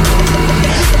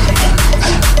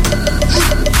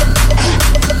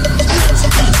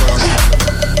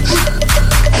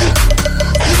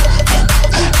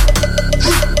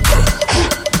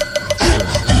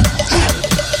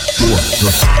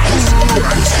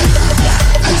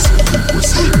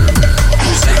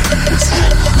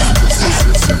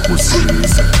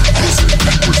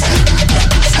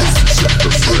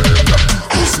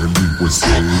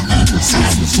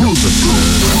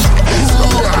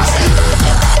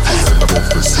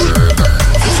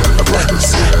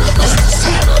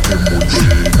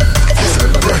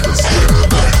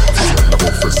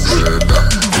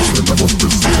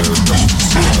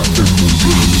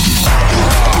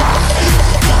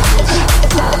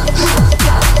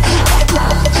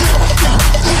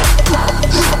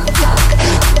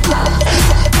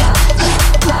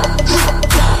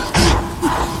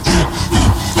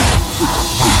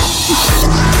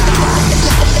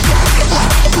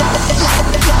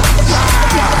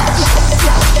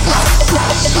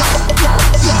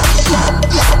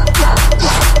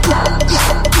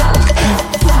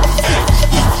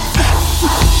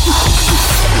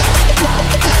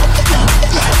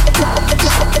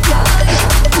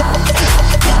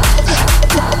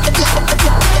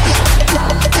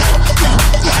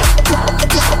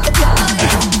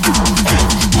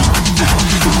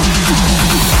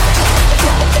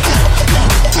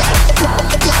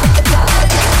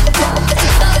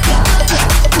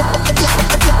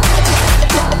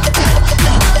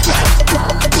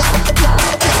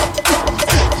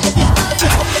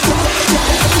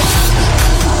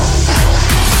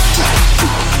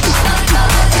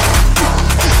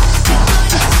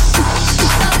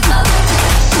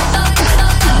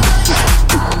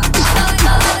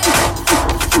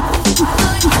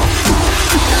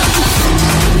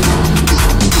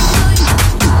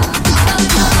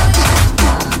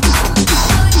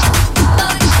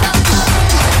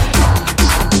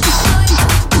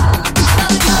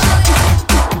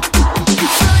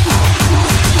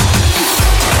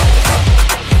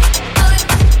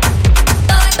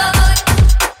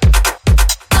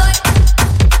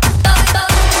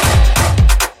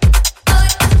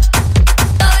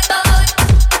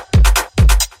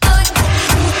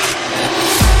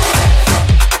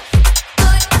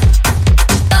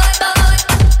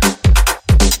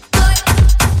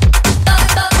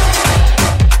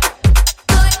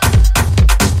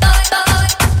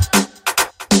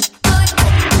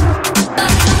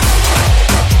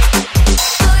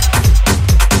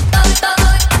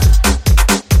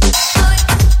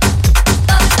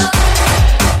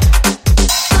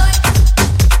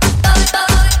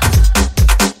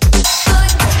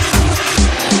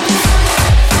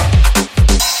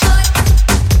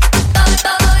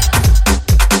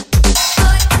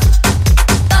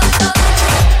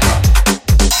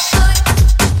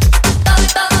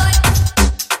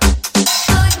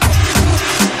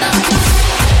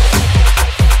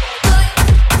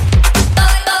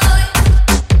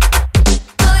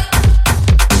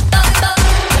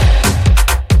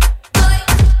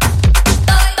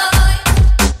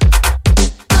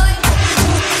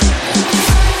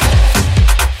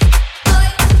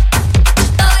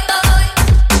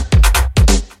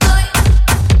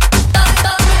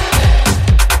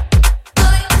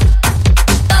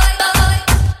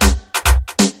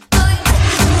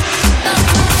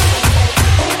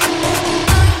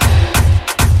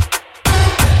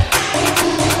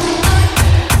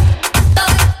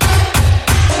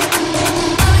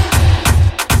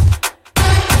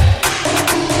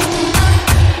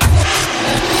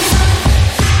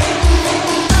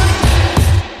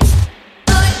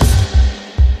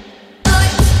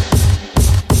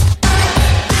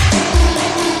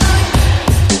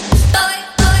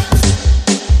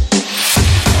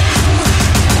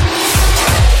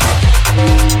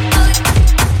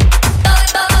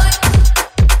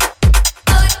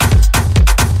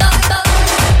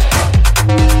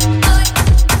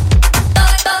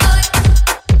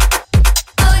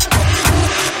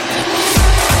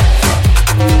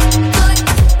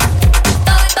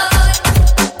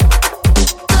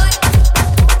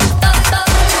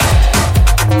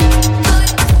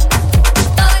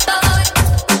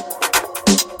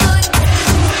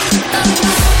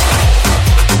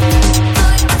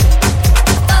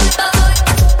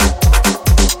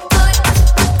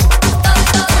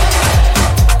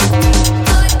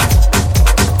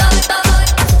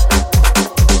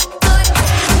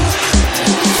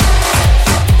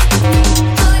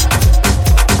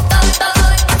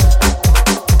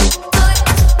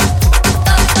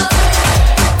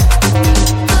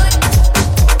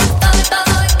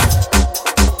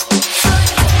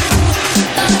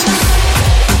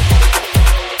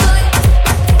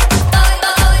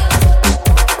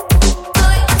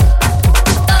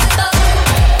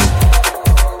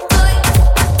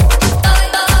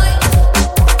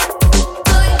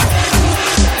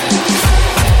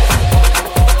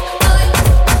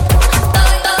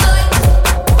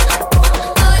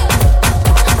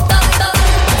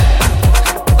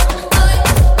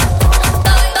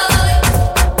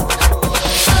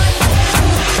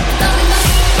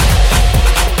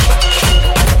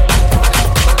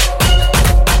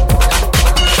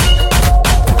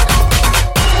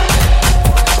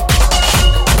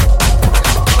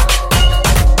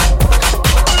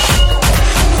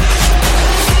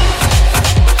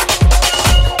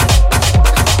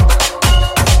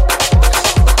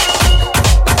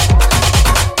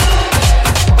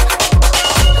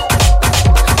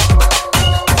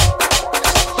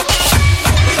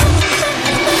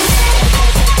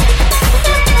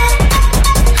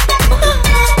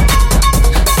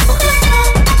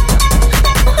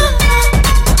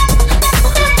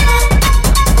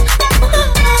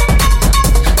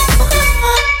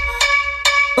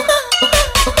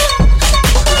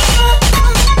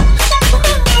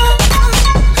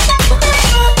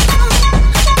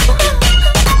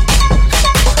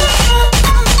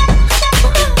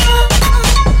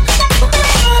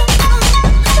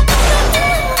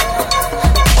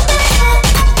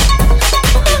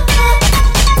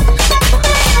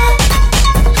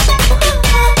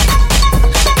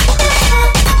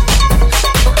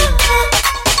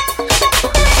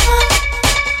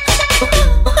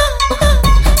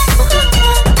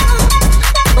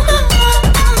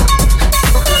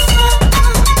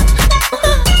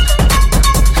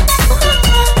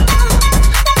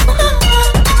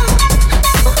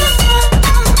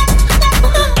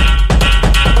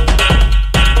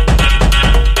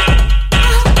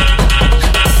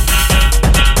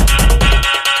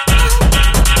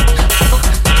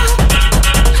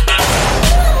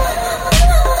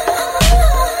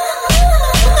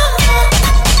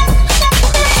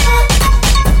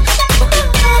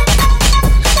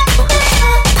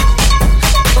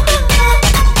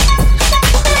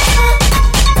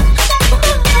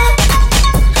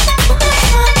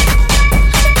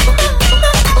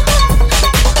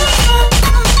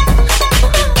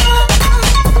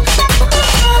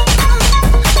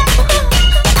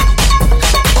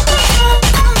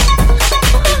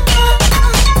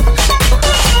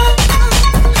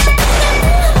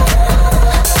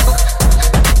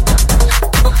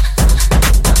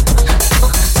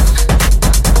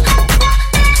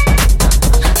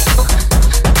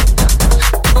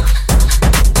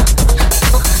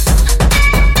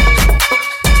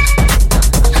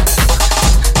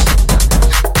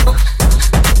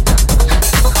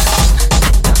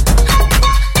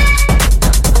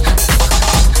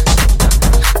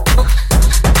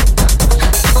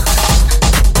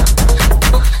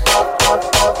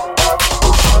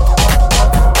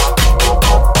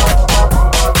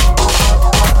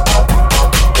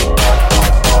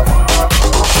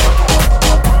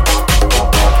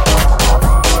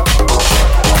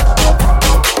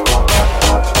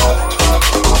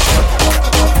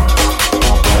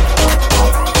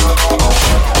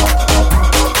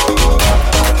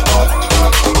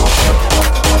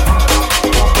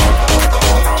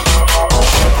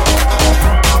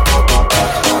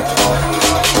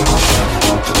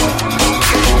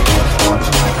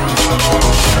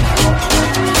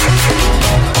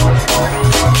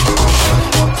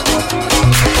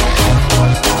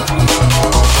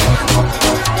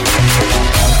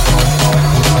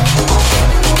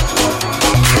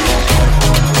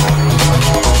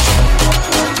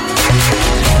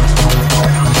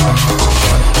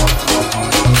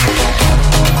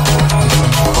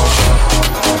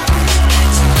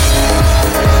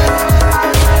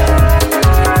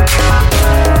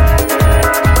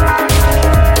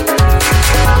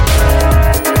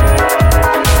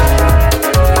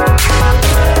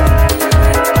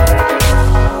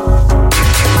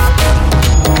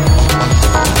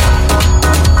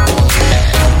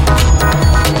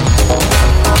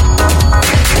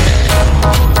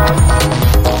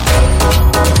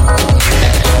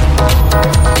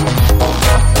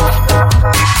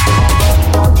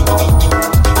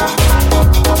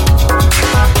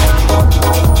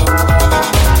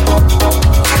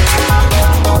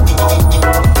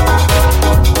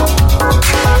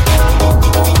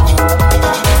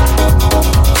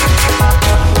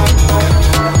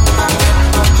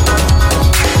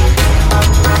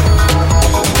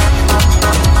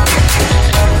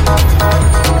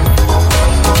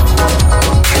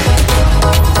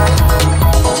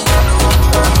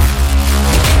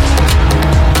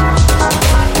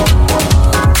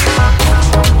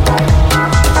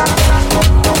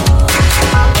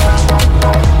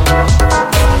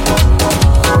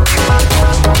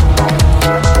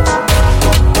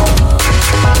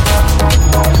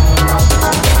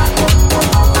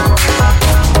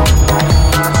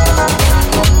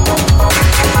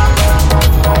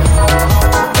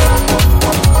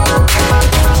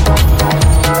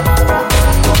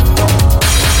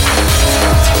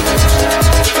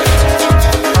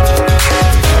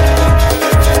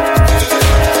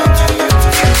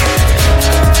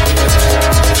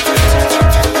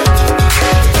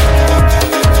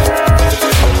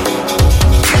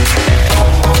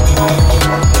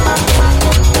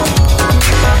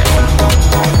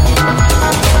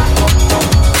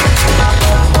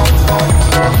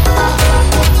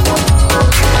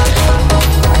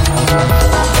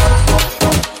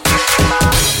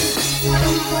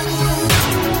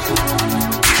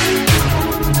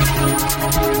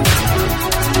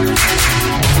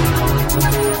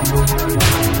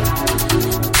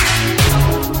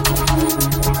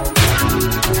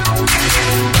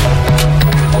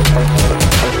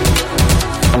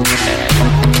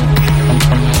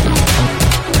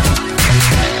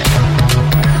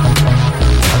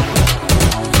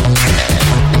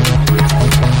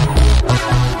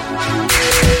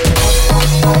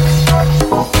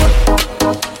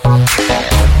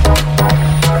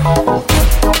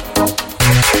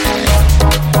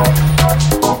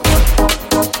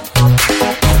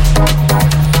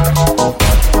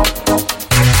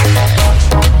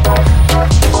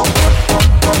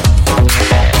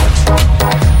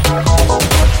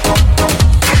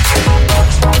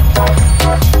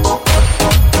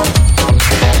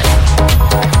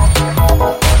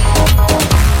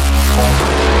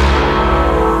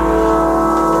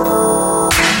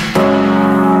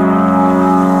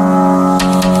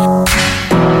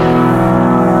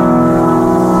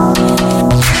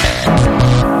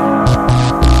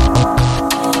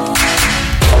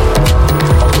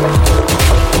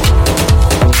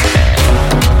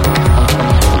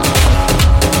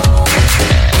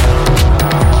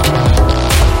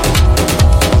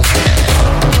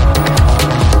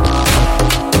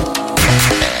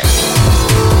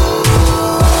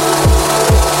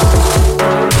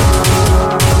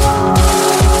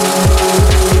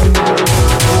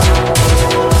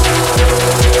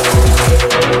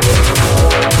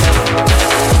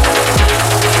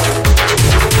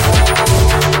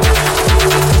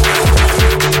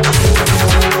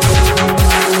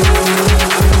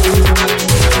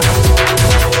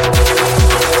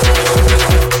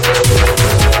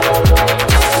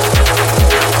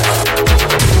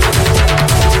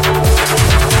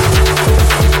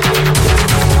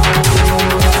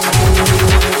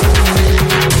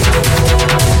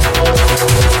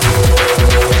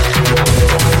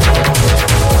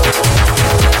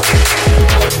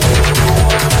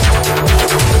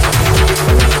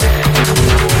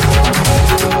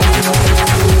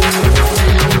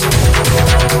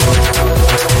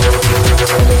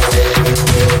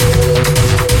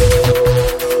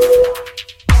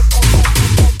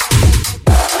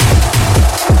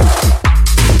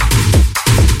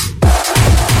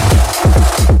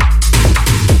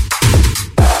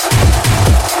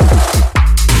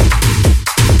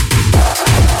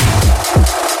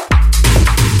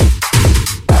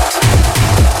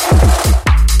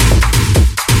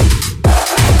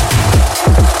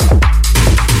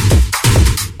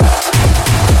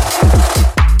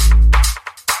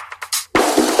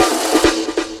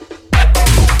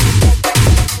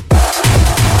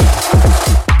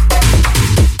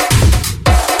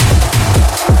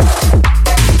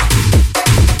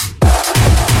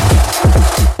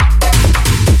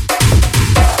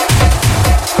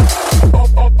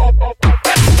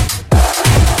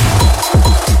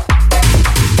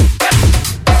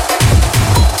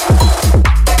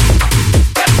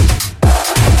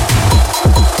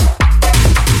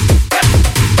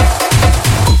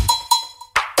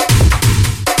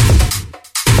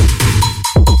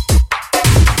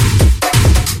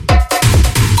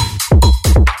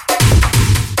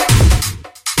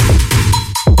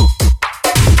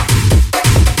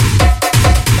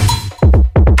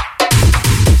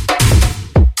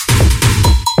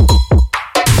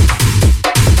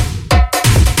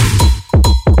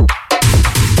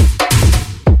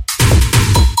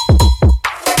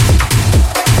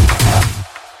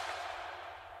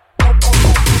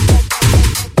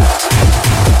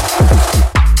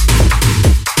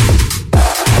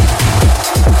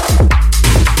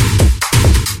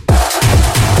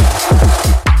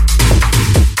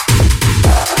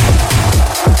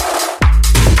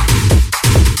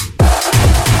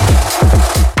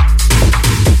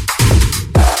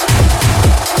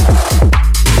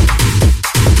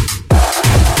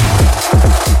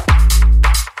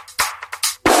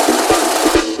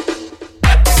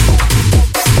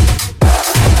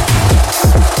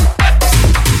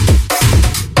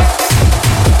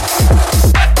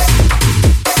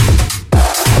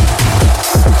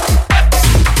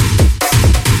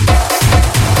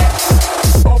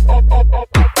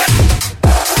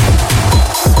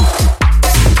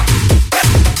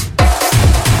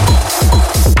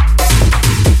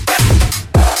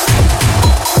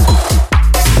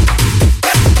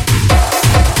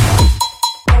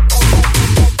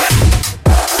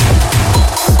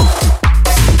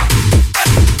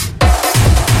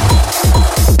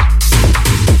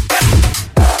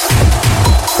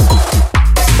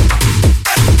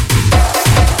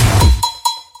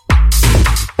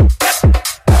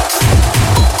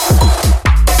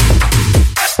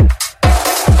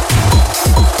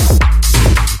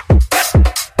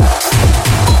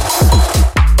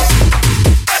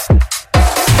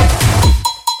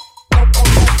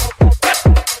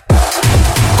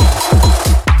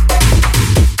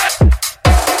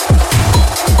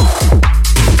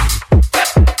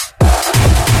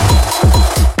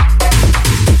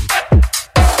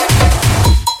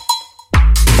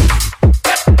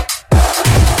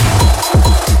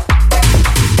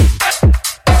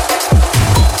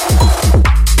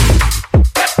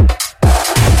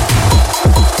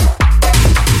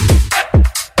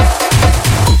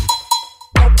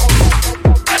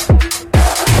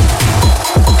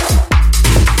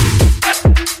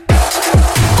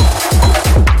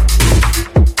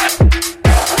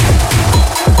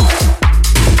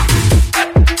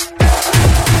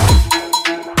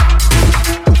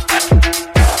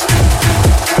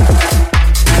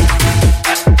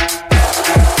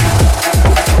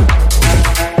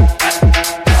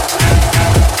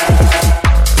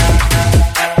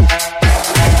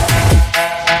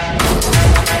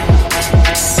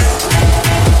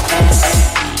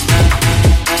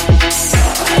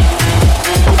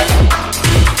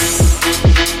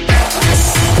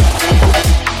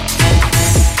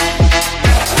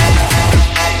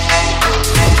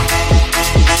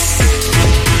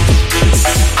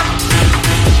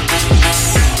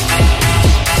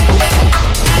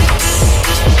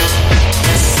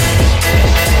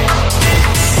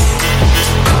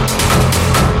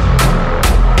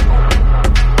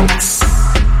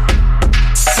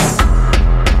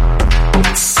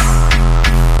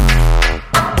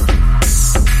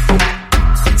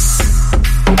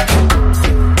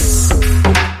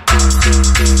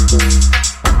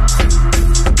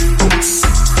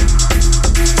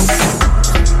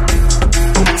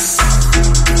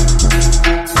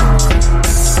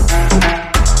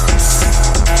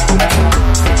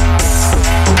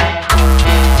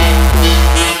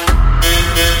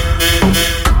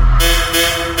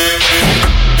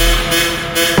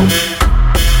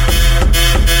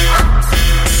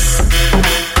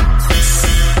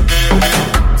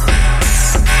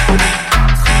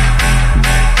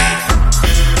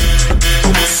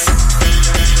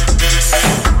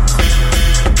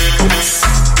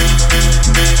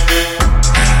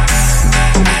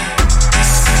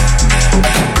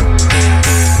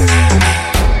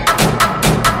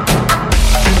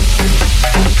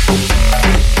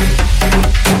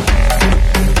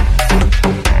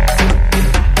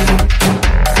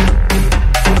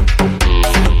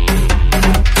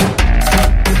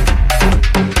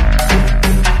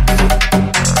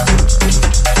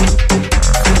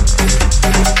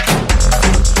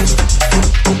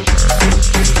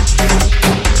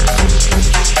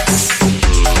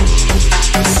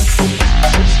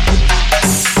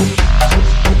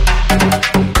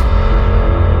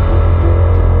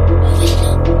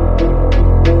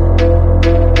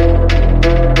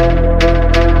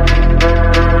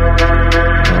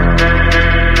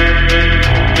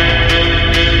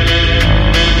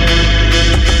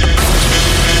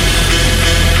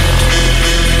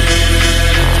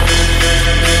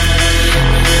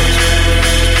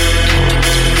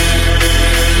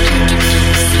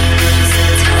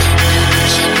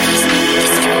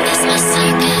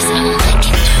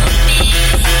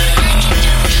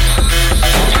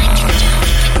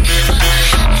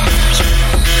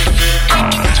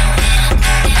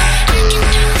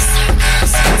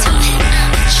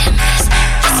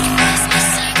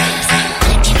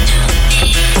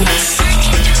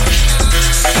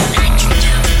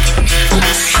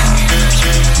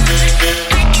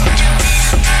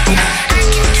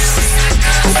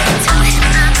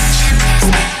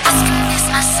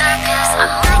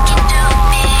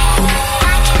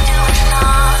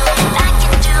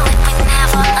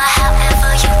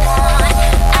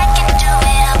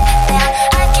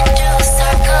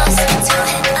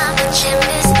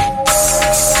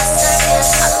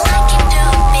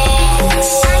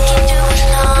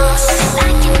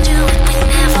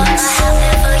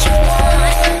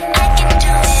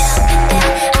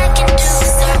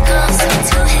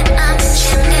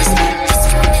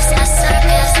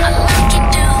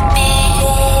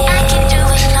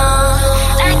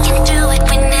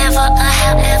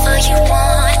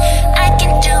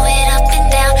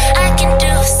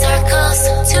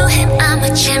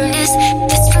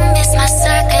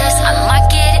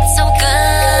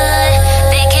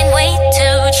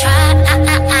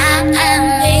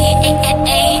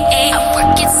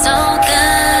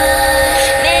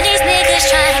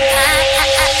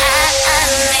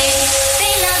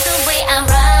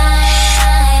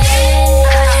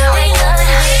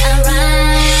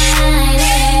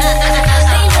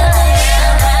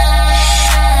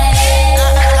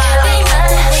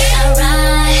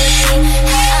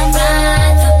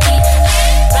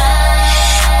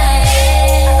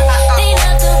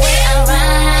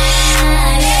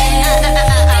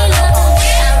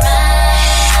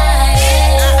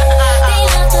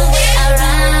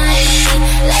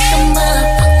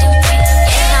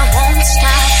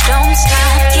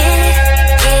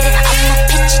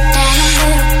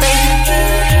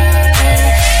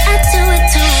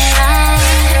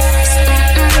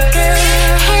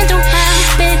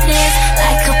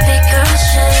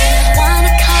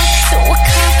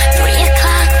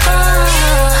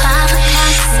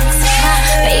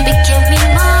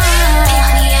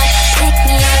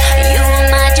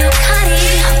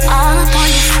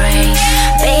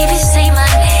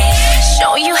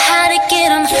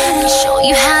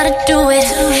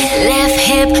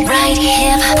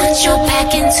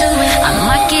 into it. I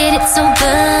market it so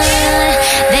good,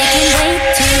 they can't wait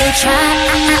to try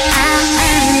me.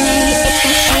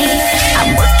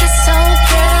 I work it so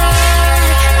good,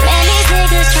 man, these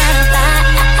niggas tryna buy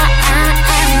me.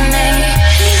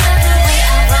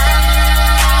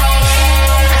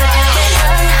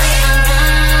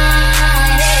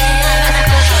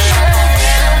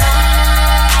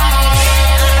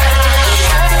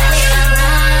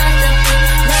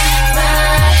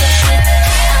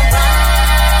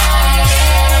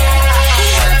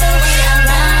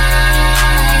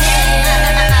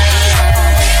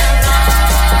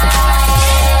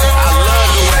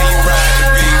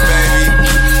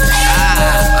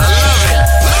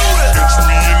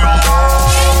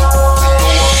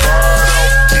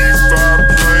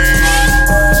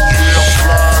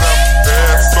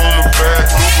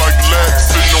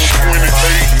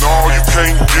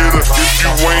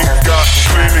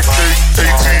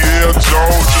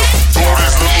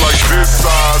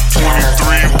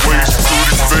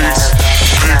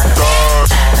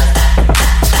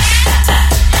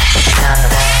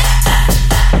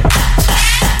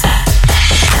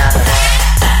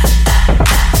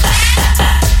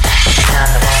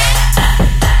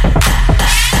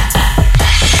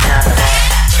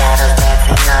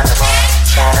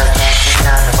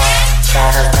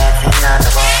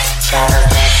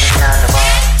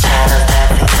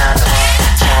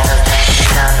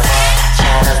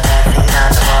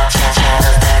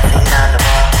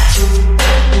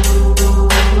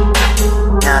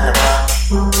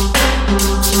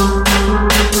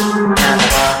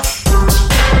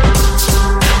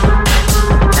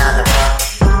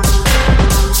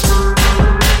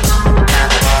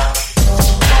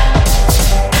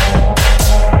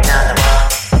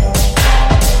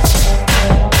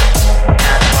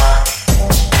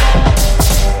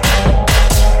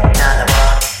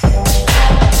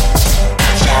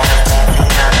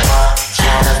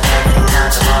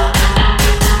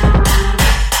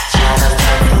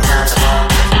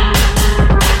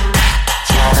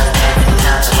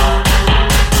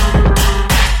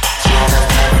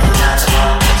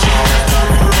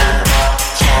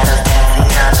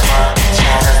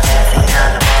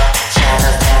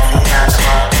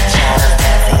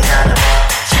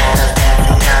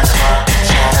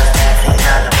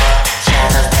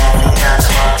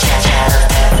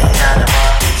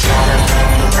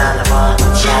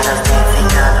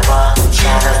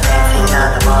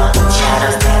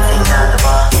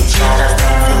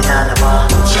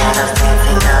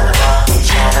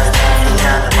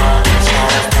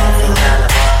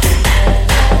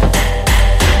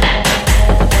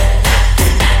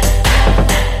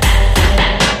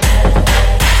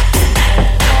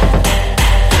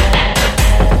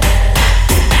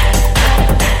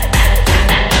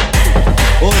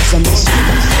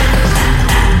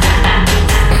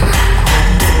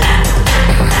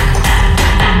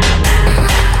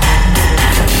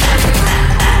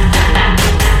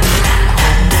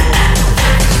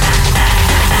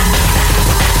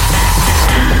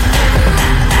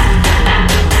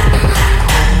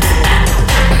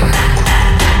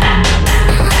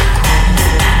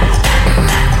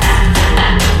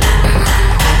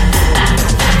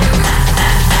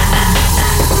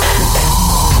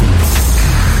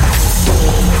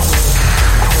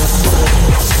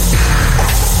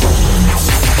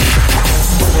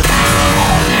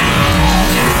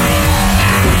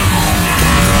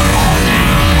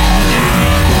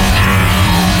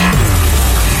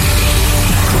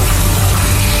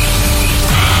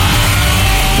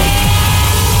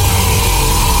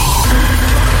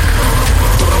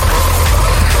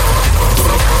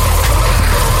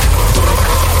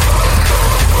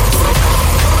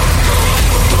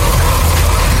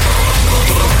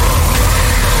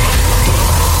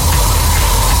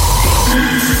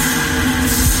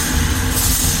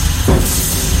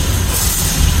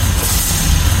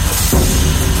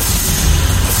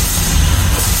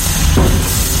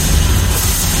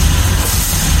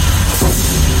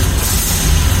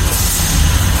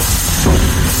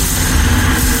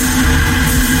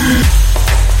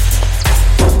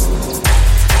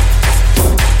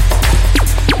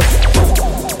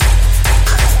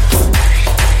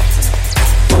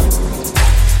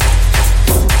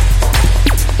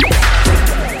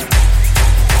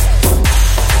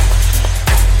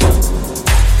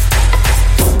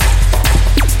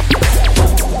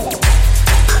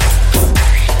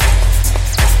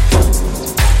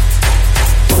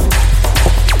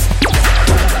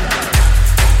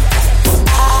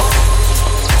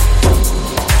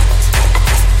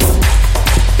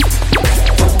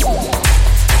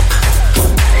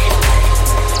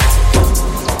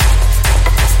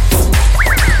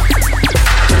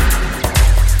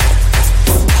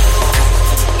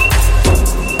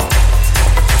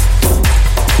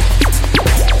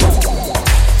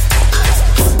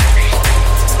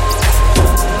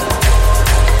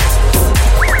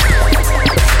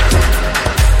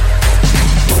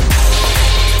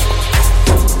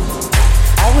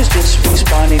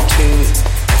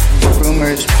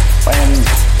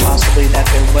 possibly that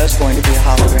there was going to be a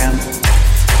hologram.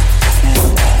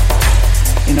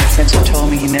 And, Prince had told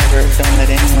me he never don't let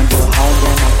anyone do a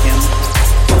hologram of him.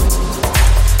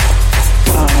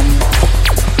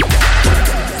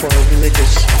 For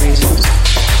religious reasons.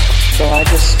 So I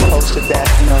just posted that,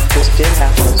 if this did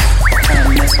happen, it's kind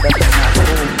of messed up and not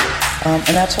cool.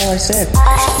 And that's all I said.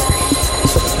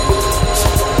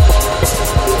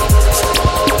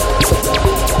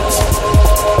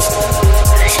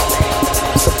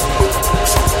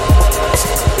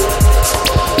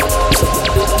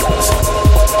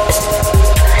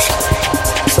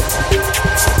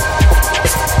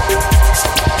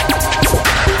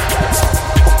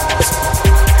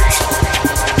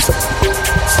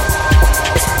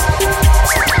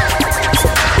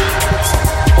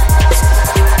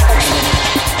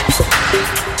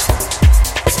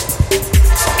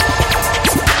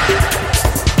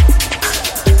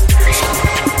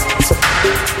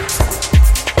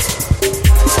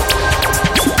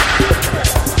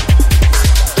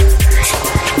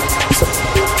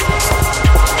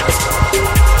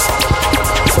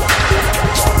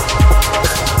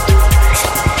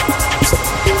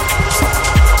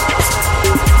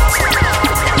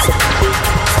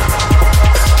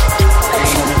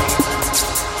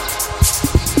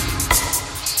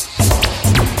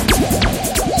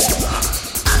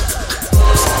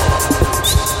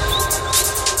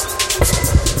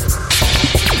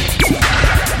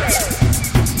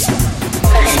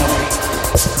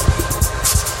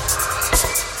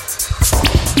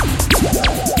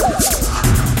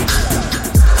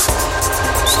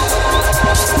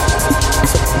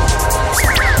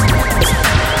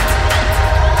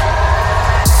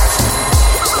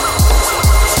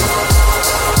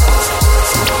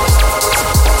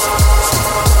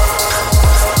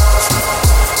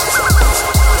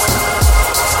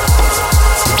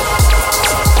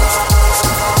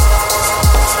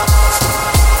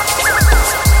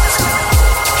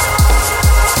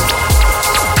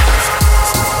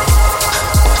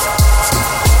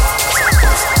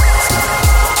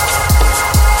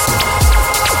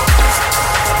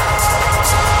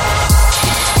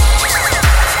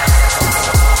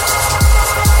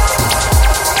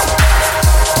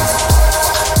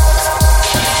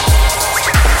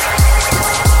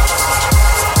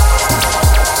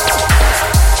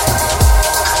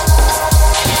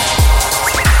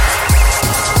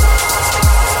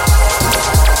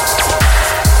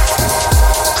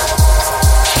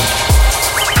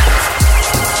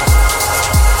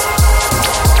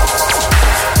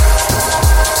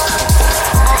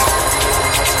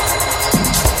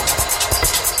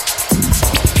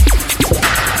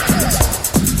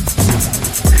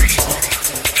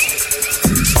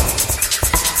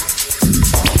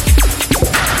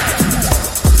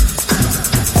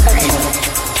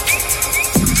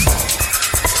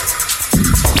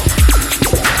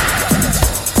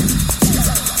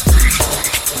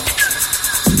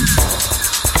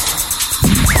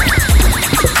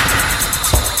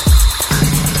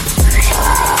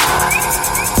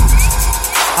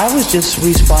 Just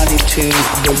responding to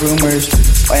the rumors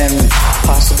and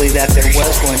possibly that there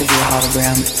was going to be a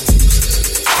hologram.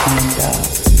 And,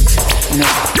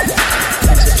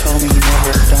 Prince had told me he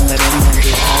never don't let anyone do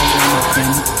a hologram of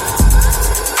him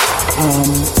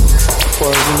for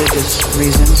religious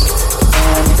reasons.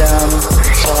 And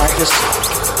so I just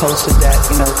posted that,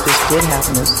 if this did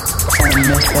happen, it's kind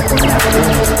of messed up and not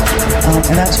cool.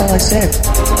 And that's all I said.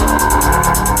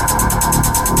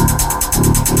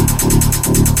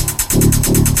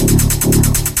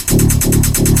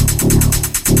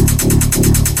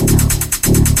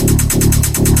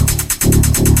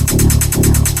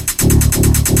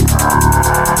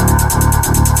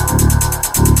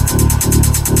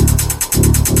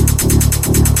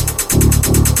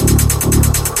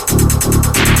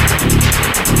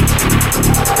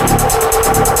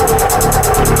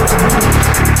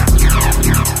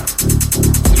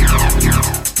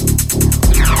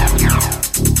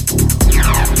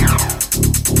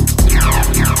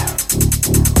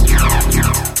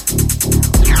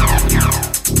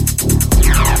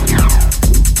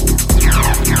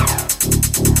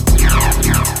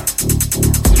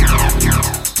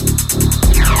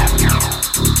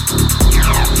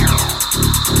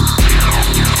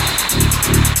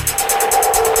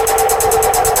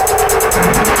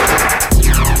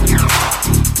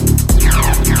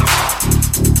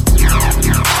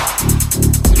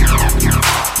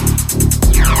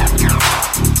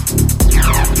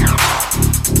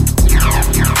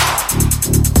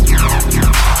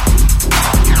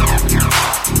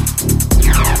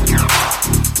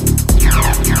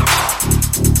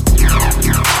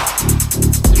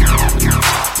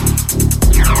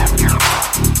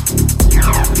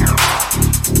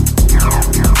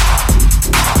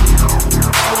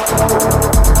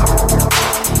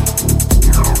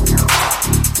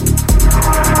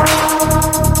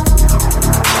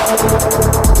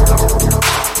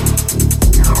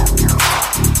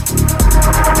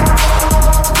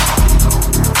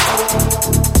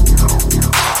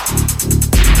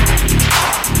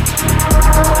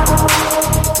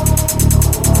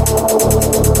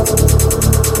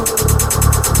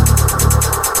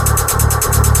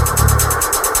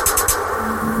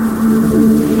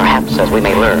 we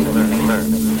may learn.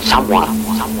 Someone,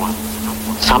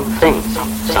 something,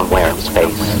 somewhere in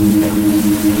space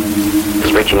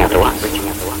is reaching out to us.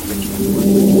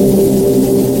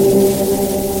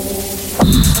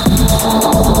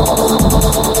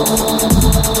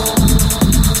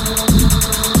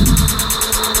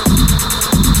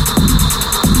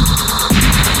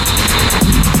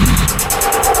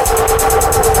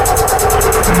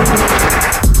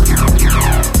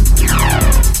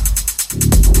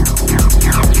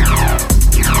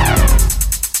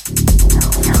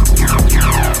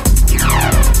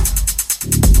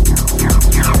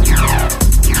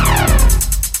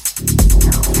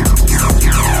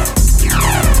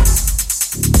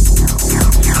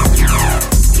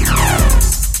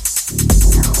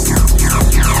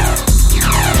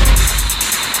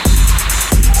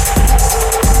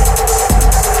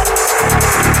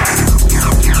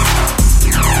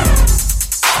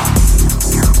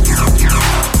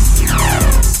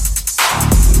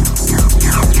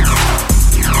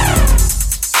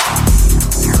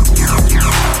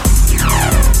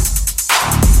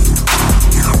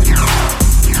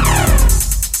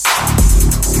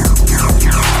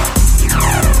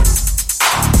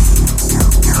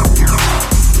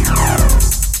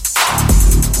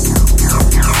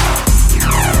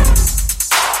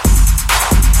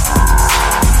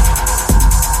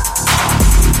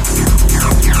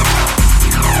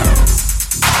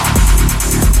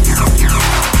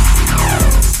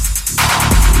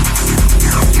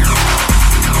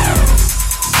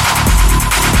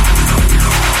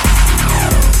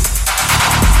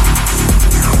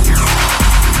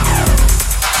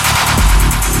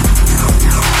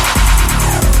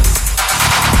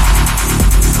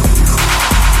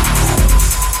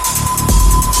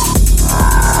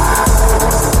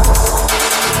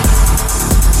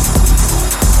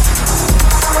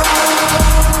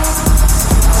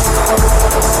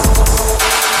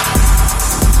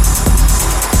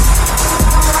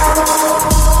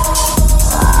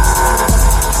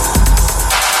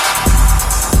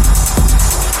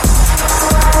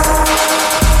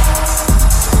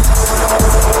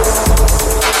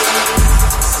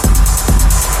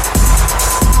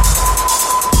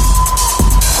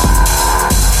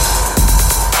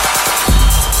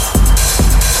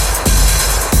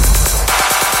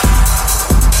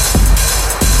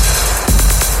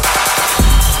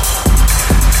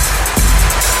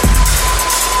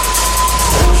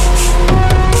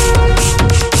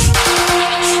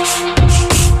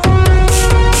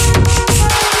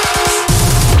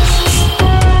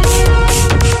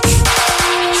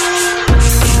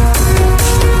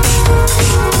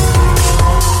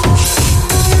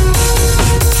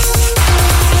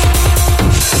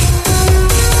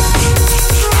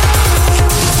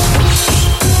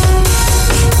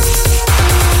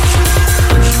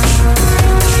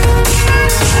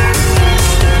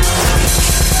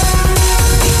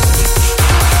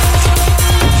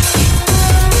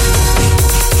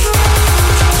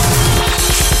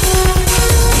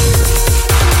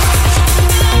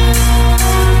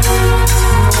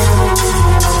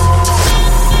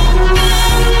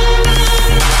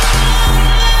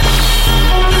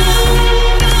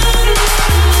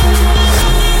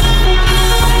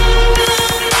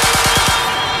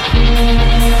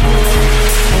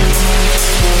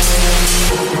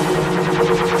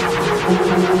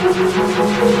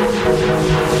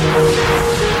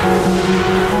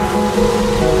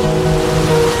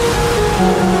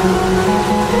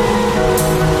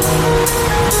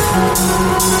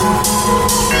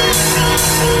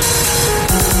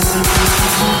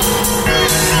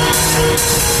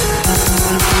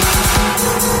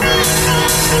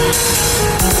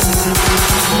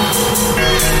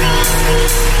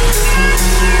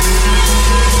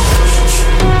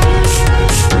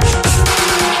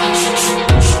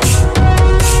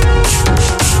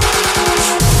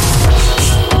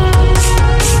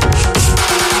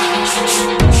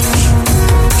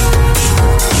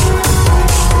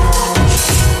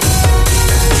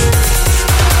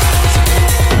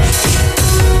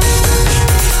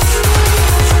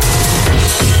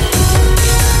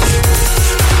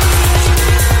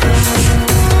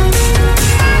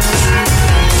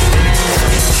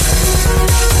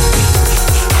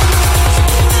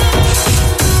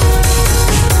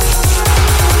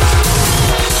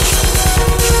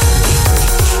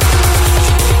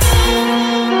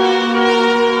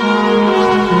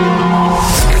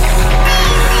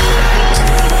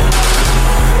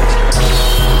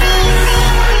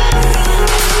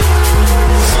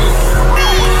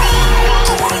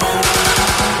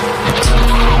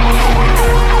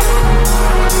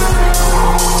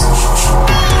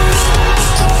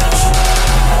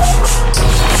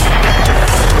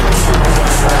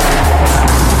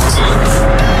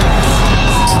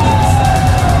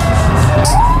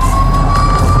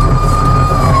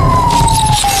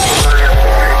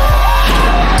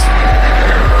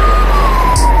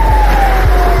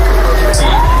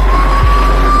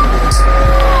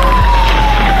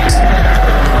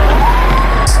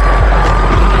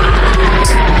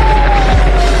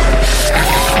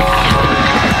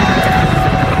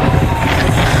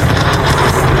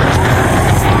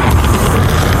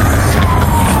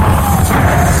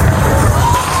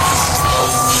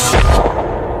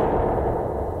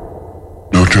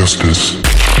 justice.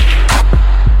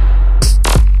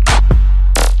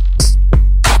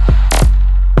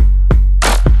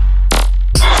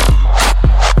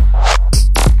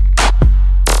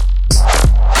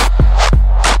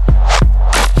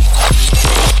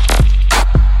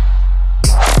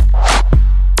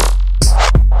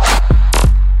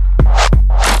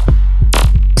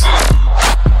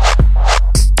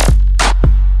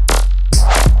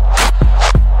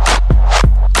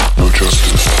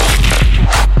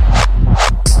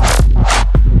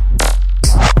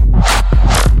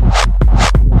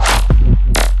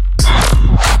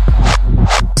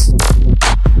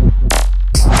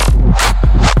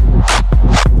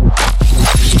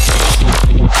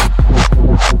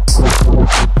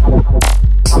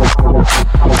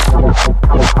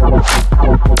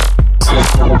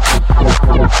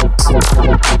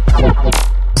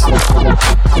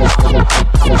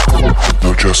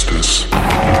 No justice.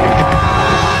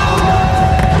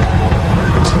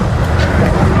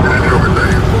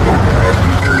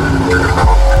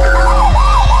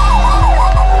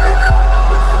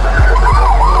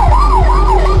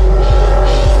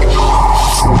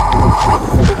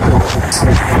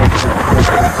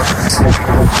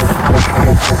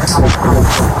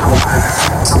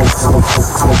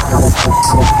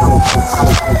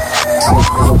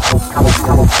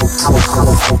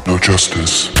 No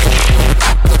justice.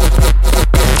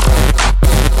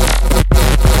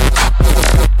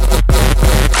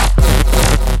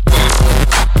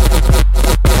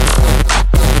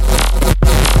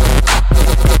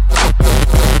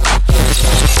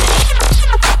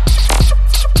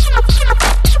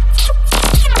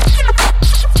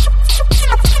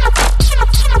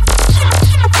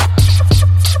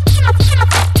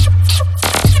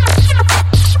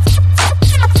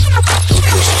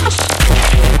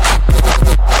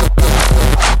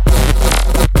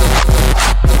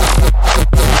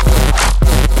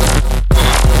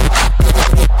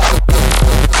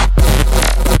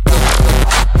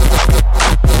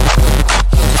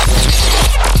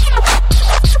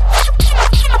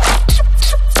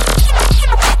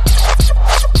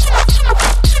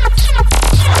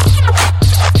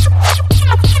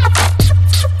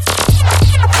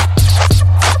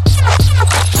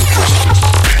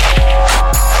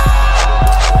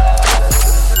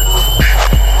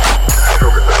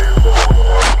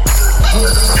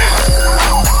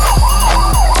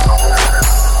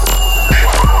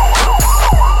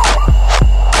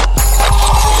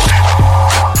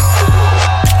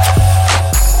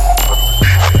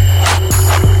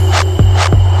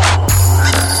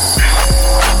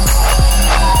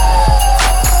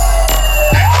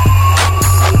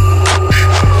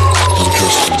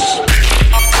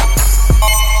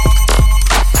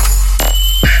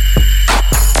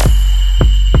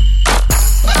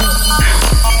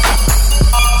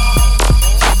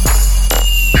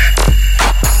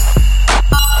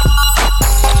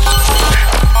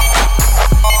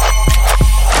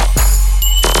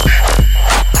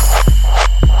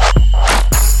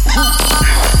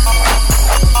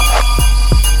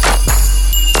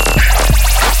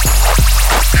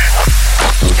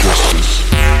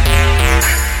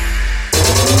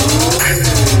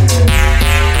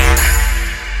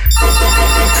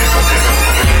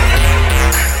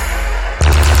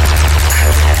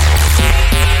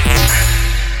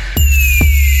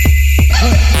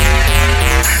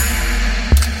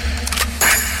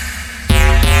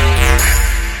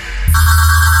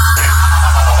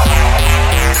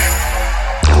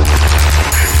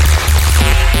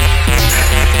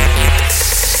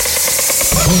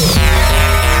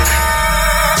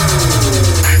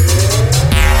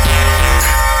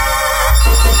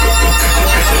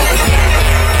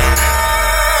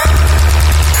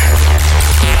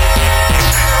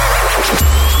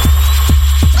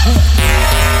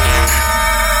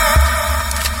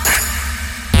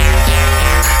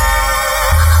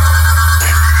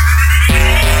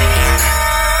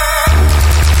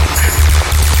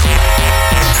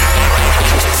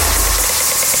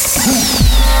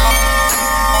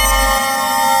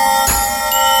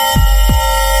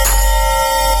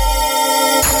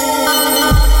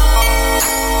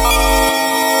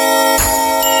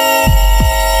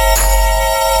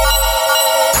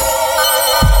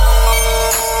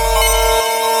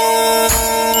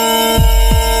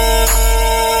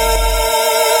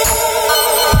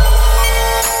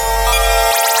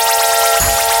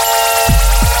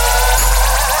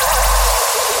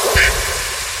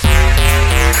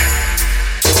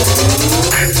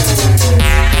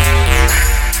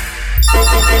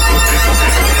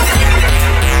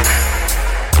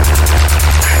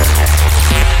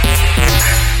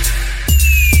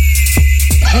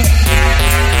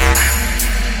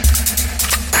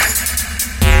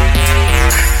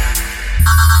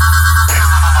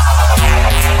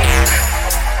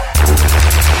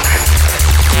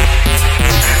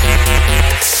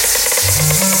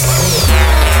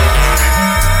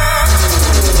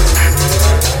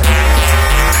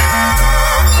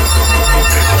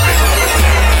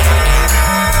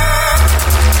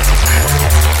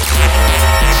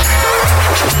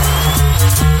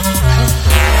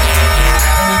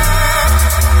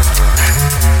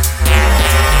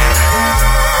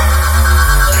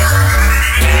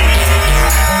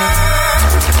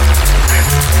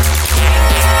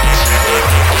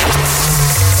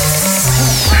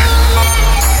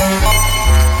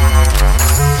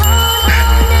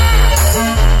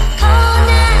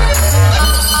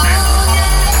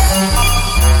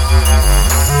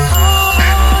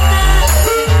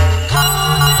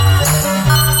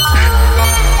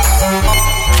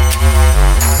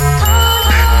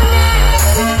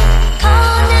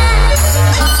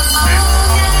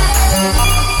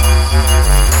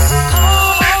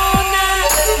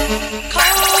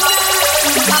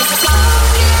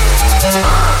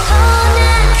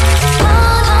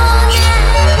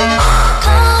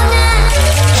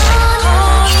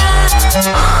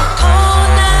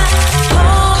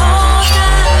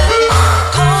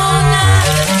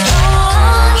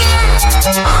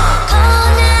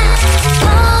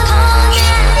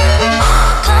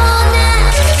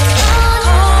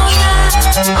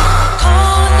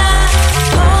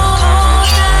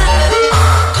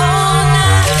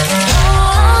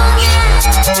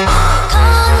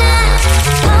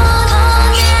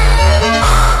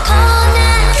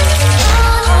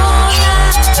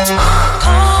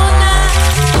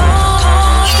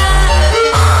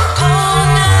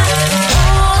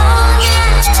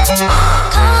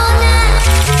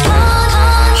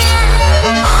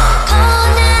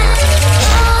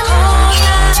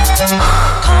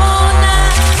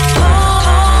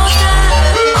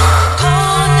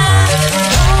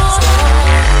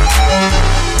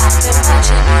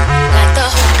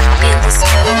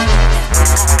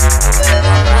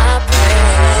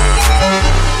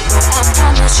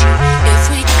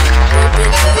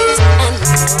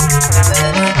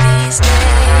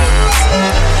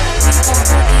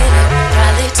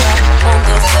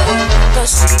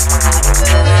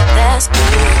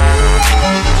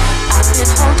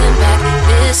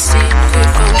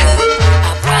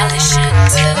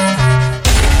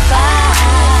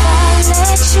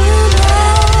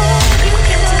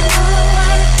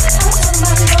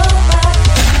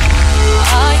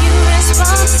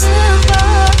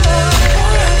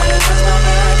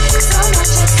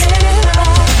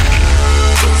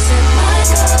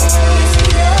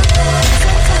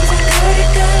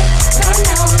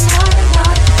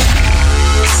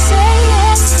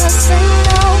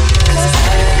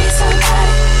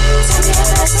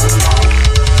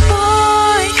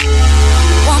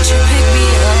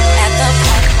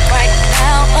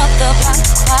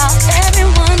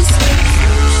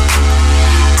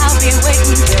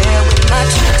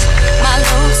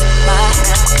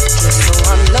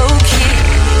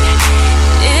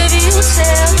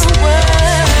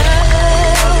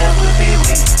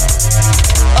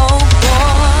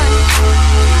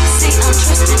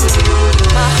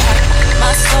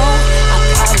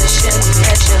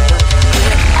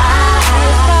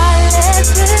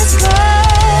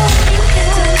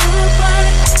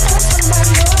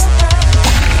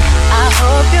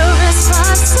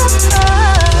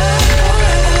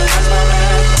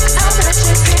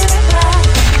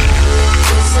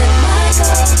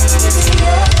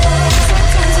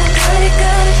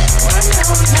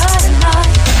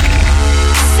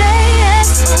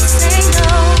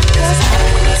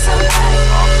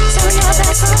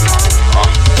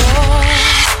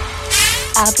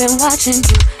 I've been watching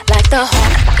you like the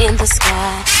hawk in the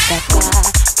sky. That's why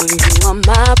when you are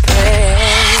my prey.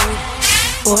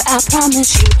 Boy, I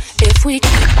promise you, if we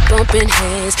keep bumping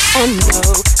heads, I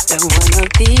know that one of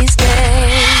these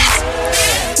days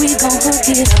we gon' hook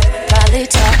it up, probably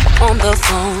talk on the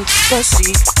phone. But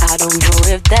see, I don't know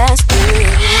if that's good.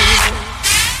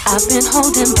 I've been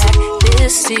holding back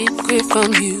this secret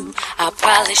from you. I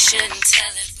probably shouldn't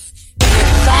tell it, but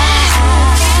if I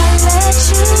let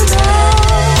you know,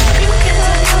 you can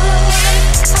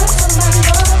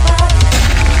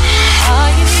are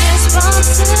you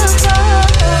responsible?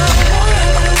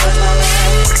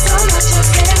 So much you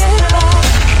care about.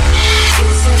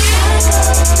 Is it my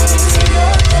love? Is it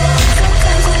your love?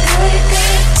 Sometimes I'm pretty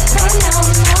good, but now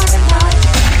I'm not.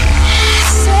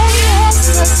 Say yes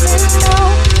or say no,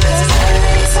 'cause I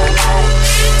need somebody.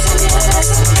 Tell me about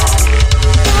somebody.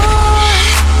 Boy,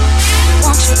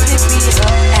 won't you pick me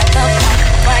up at the park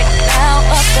right now,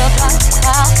 up the block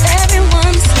while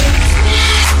everyone sleeps?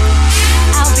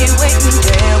 I'll be waiting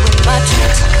there with my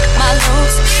tricks, my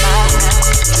lows, my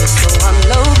highs, just so I'm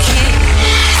low key.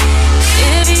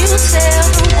 If you tell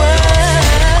the world,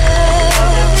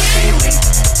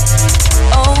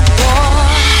 oh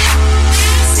boy,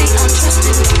 see I'm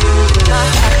trusting you, my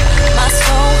heart, my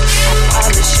soul. I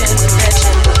probably shouldn't let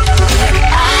you go. If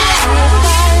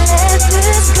I let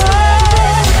this go,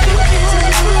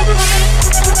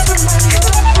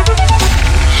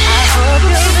 I hope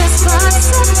you're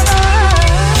responsible.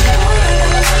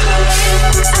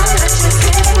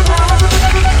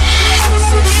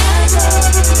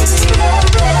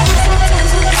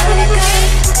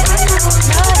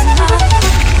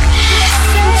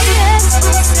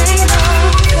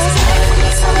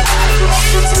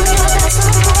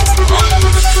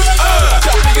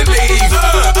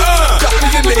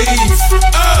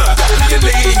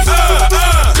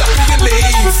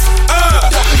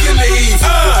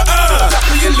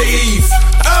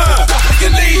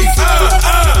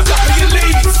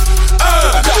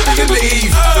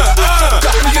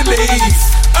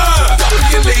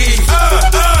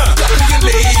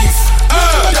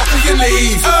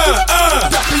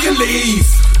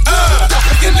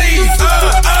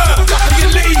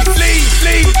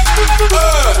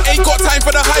 Ain't got time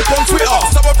for the hype on Twitter.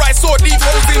 Someone write sword, leave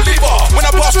holes in liver. When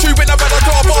I pass through, when I better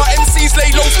draw bar, MCs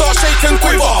lay low, start shaking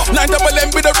quiver.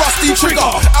 9MM with a rusty trigger.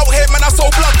 Out here, man, I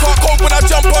sold blood car cold. When I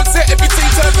jump on set, everything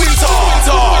turns winter.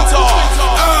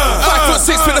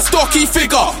 5'6" with a stocky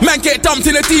figure. Man get dumped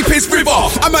in the deepest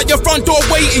river. I'm at your front door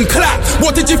waiting, clap.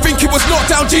 What did you think it was?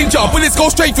 Knockdown ginger. Bullets go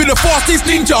straight through the fastest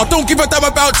ninja. Don't give a damn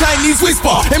about Chinese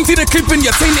whisper. Empty the clip in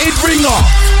your tinted ringer.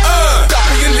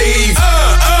 Dapper you leave.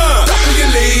 Dapper you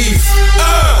leave.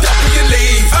 Dapper you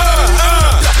leave.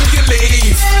 Dapper you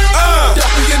leave.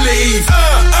 Dapper you leave.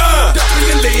 Dapper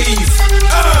you leave.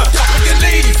 Dapper you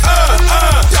leave.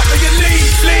 Dapper you leave.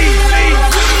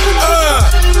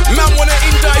 Man wanna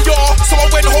indie, y'all. So I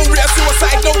went home, writ a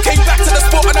suicide note, came back to the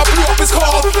spot and I blew up his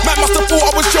car. Man must have thought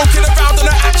I was joking around on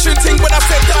an action thing when I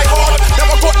said die hard. Now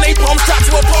I got napalm strapped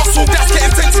to a parcel that's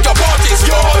getting sent to your barges.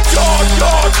 Yard.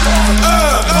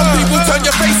 Some people turn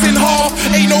your face in hard.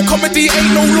 Ain't no comedy,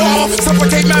 ain't no law.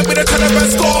 Suffocate man with a Taliban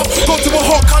scar. Go to a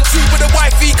hot country with a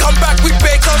wifey, come back with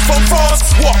bare guns from France.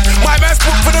 What? My man's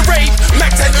booked for the rape.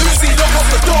 Mac 10 Uzi, lock off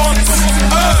the dance.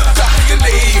 Duck you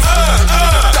leave.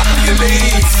 Duck you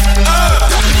leave.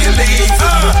 Duck you leave.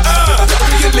 Duck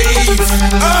you leave.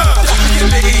 Duck you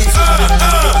leave.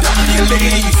 Duck you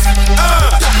leave.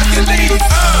 Duck you leave.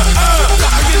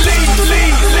 Duck you leave.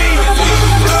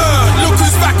 Look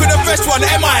who's back with a fresh one,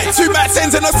 am I? 2 Mac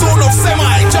 10s and a sort of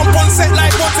semi. Jump on set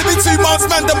like once every 2 months,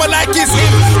 man, them I like is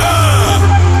him.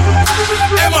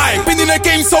 Am I? Been in the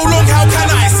game so long, how can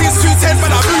I? Since 210,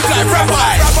 man, I move like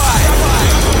rabbi.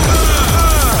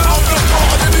 I'm not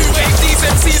part of the new wave. These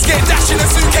MCs get dashed in a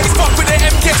suitcase. Fuck with the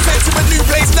M, get sent to a new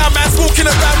place. Now man's walking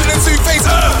around with a two-face.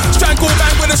 Strangle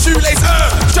man with a shoelace.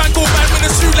 Strangle man with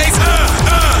a shoelace.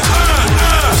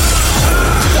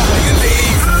 Double you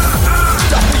leave.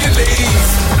 Double you leave.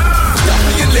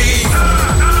 Double you leave.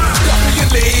 Double you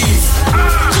leave.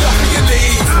 Double you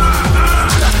leave.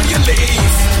 Double you leave. Double you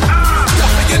leave.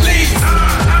 Double you leave.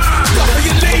 Double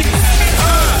you leave.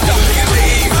 Double you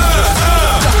leave.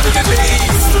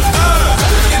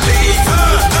 Double you leave.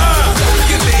 Double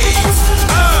you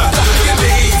leave.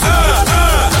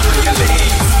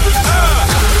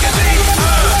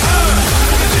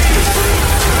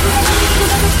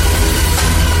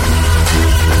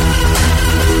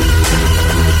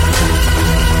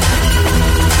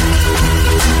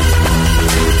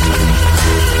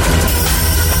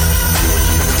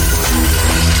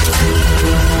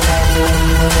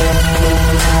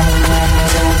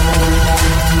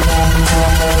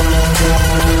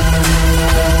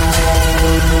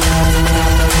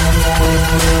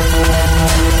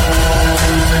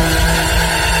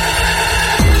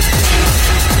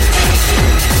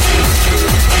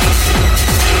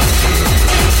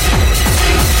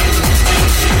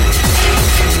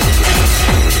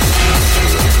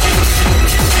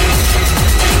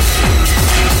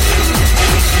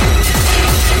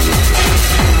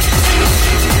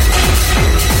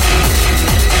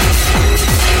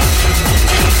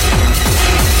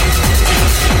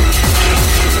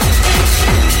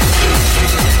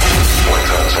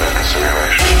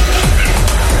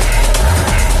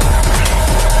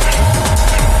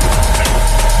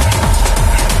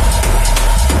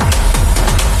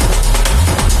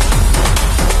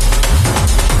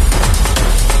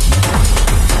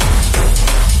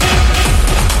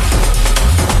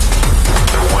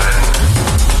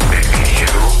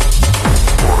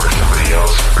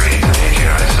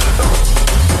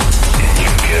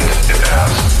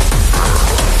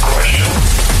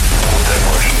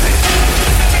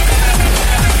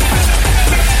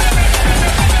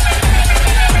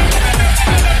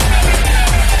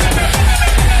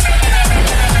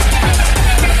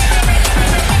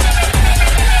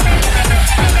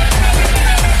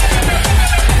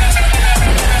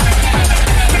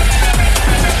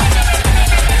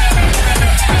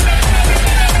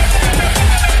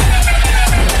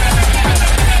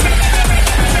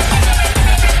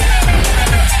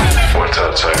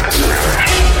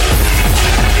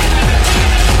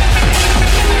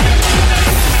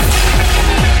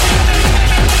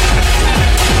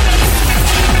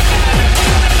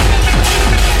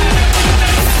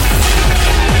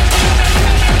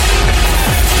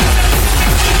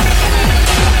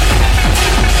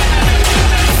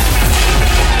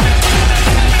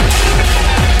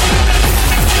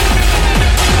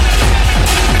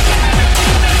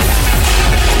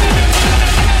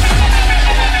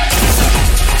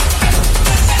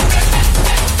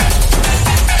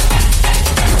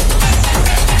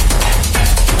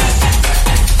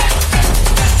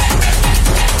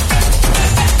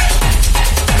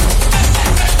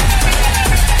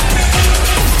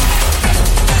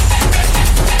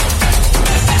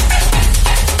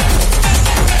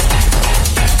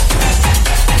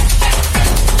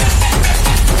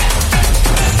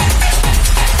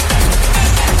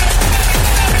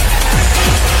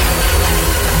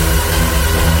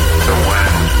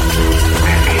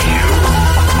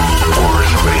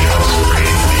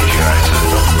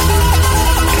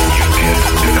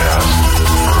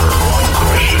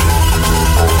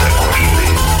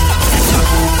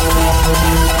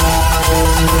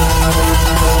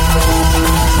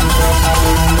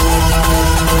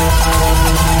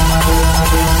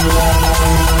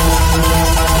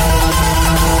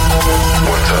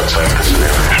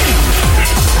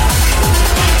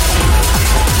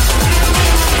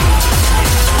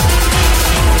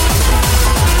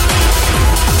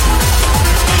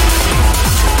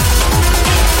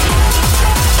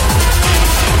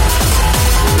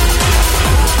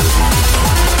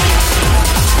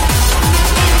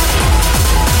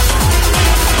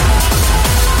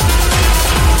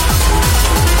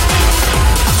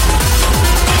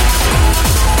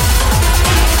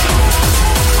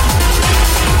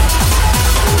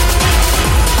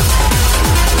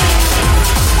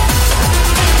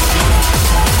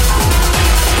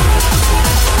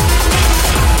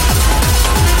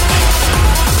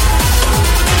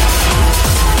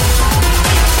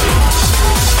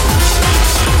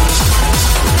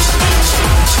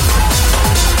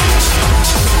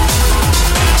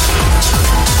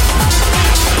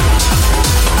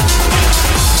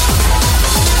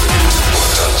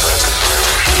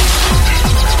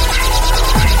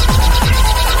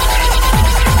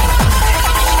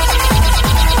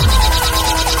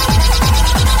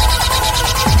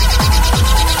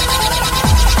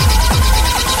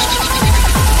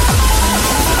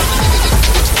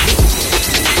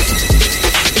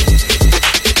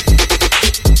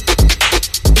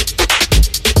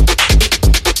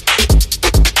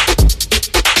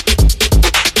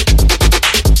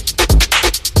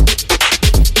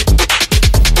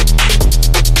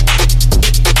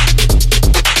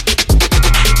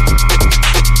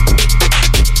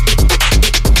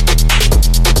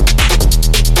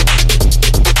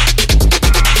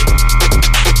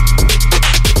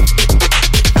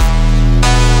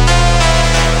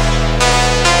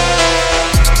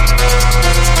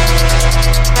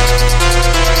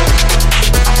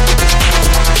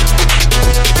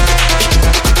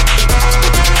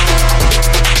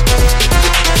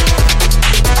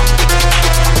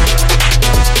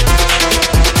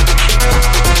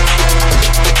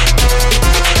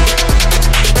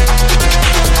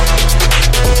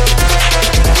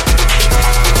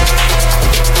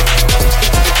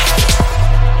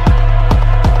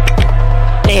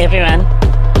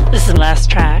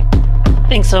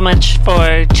 so much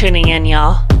for tuning in,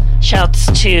 y'all. Shouts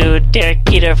to Derek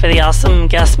Peter for the awesome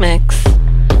guest mix.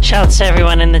 Shouts to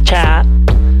everyone in the chat.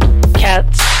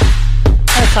 Cats,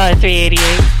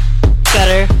 SI388,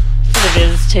 Gutter for the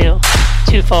Viz too.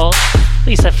 Twofold,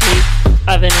 Lisa Free,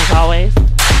 Evan as always.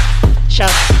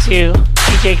 Shouts to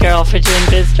DJ Girl for doing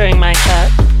biz during my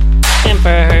set, and for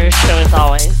her show as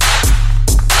always.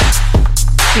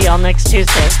 See y'all next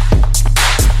Tuesday.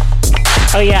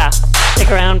 Oh yeah, stick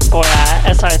around for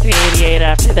SR388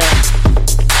 after this.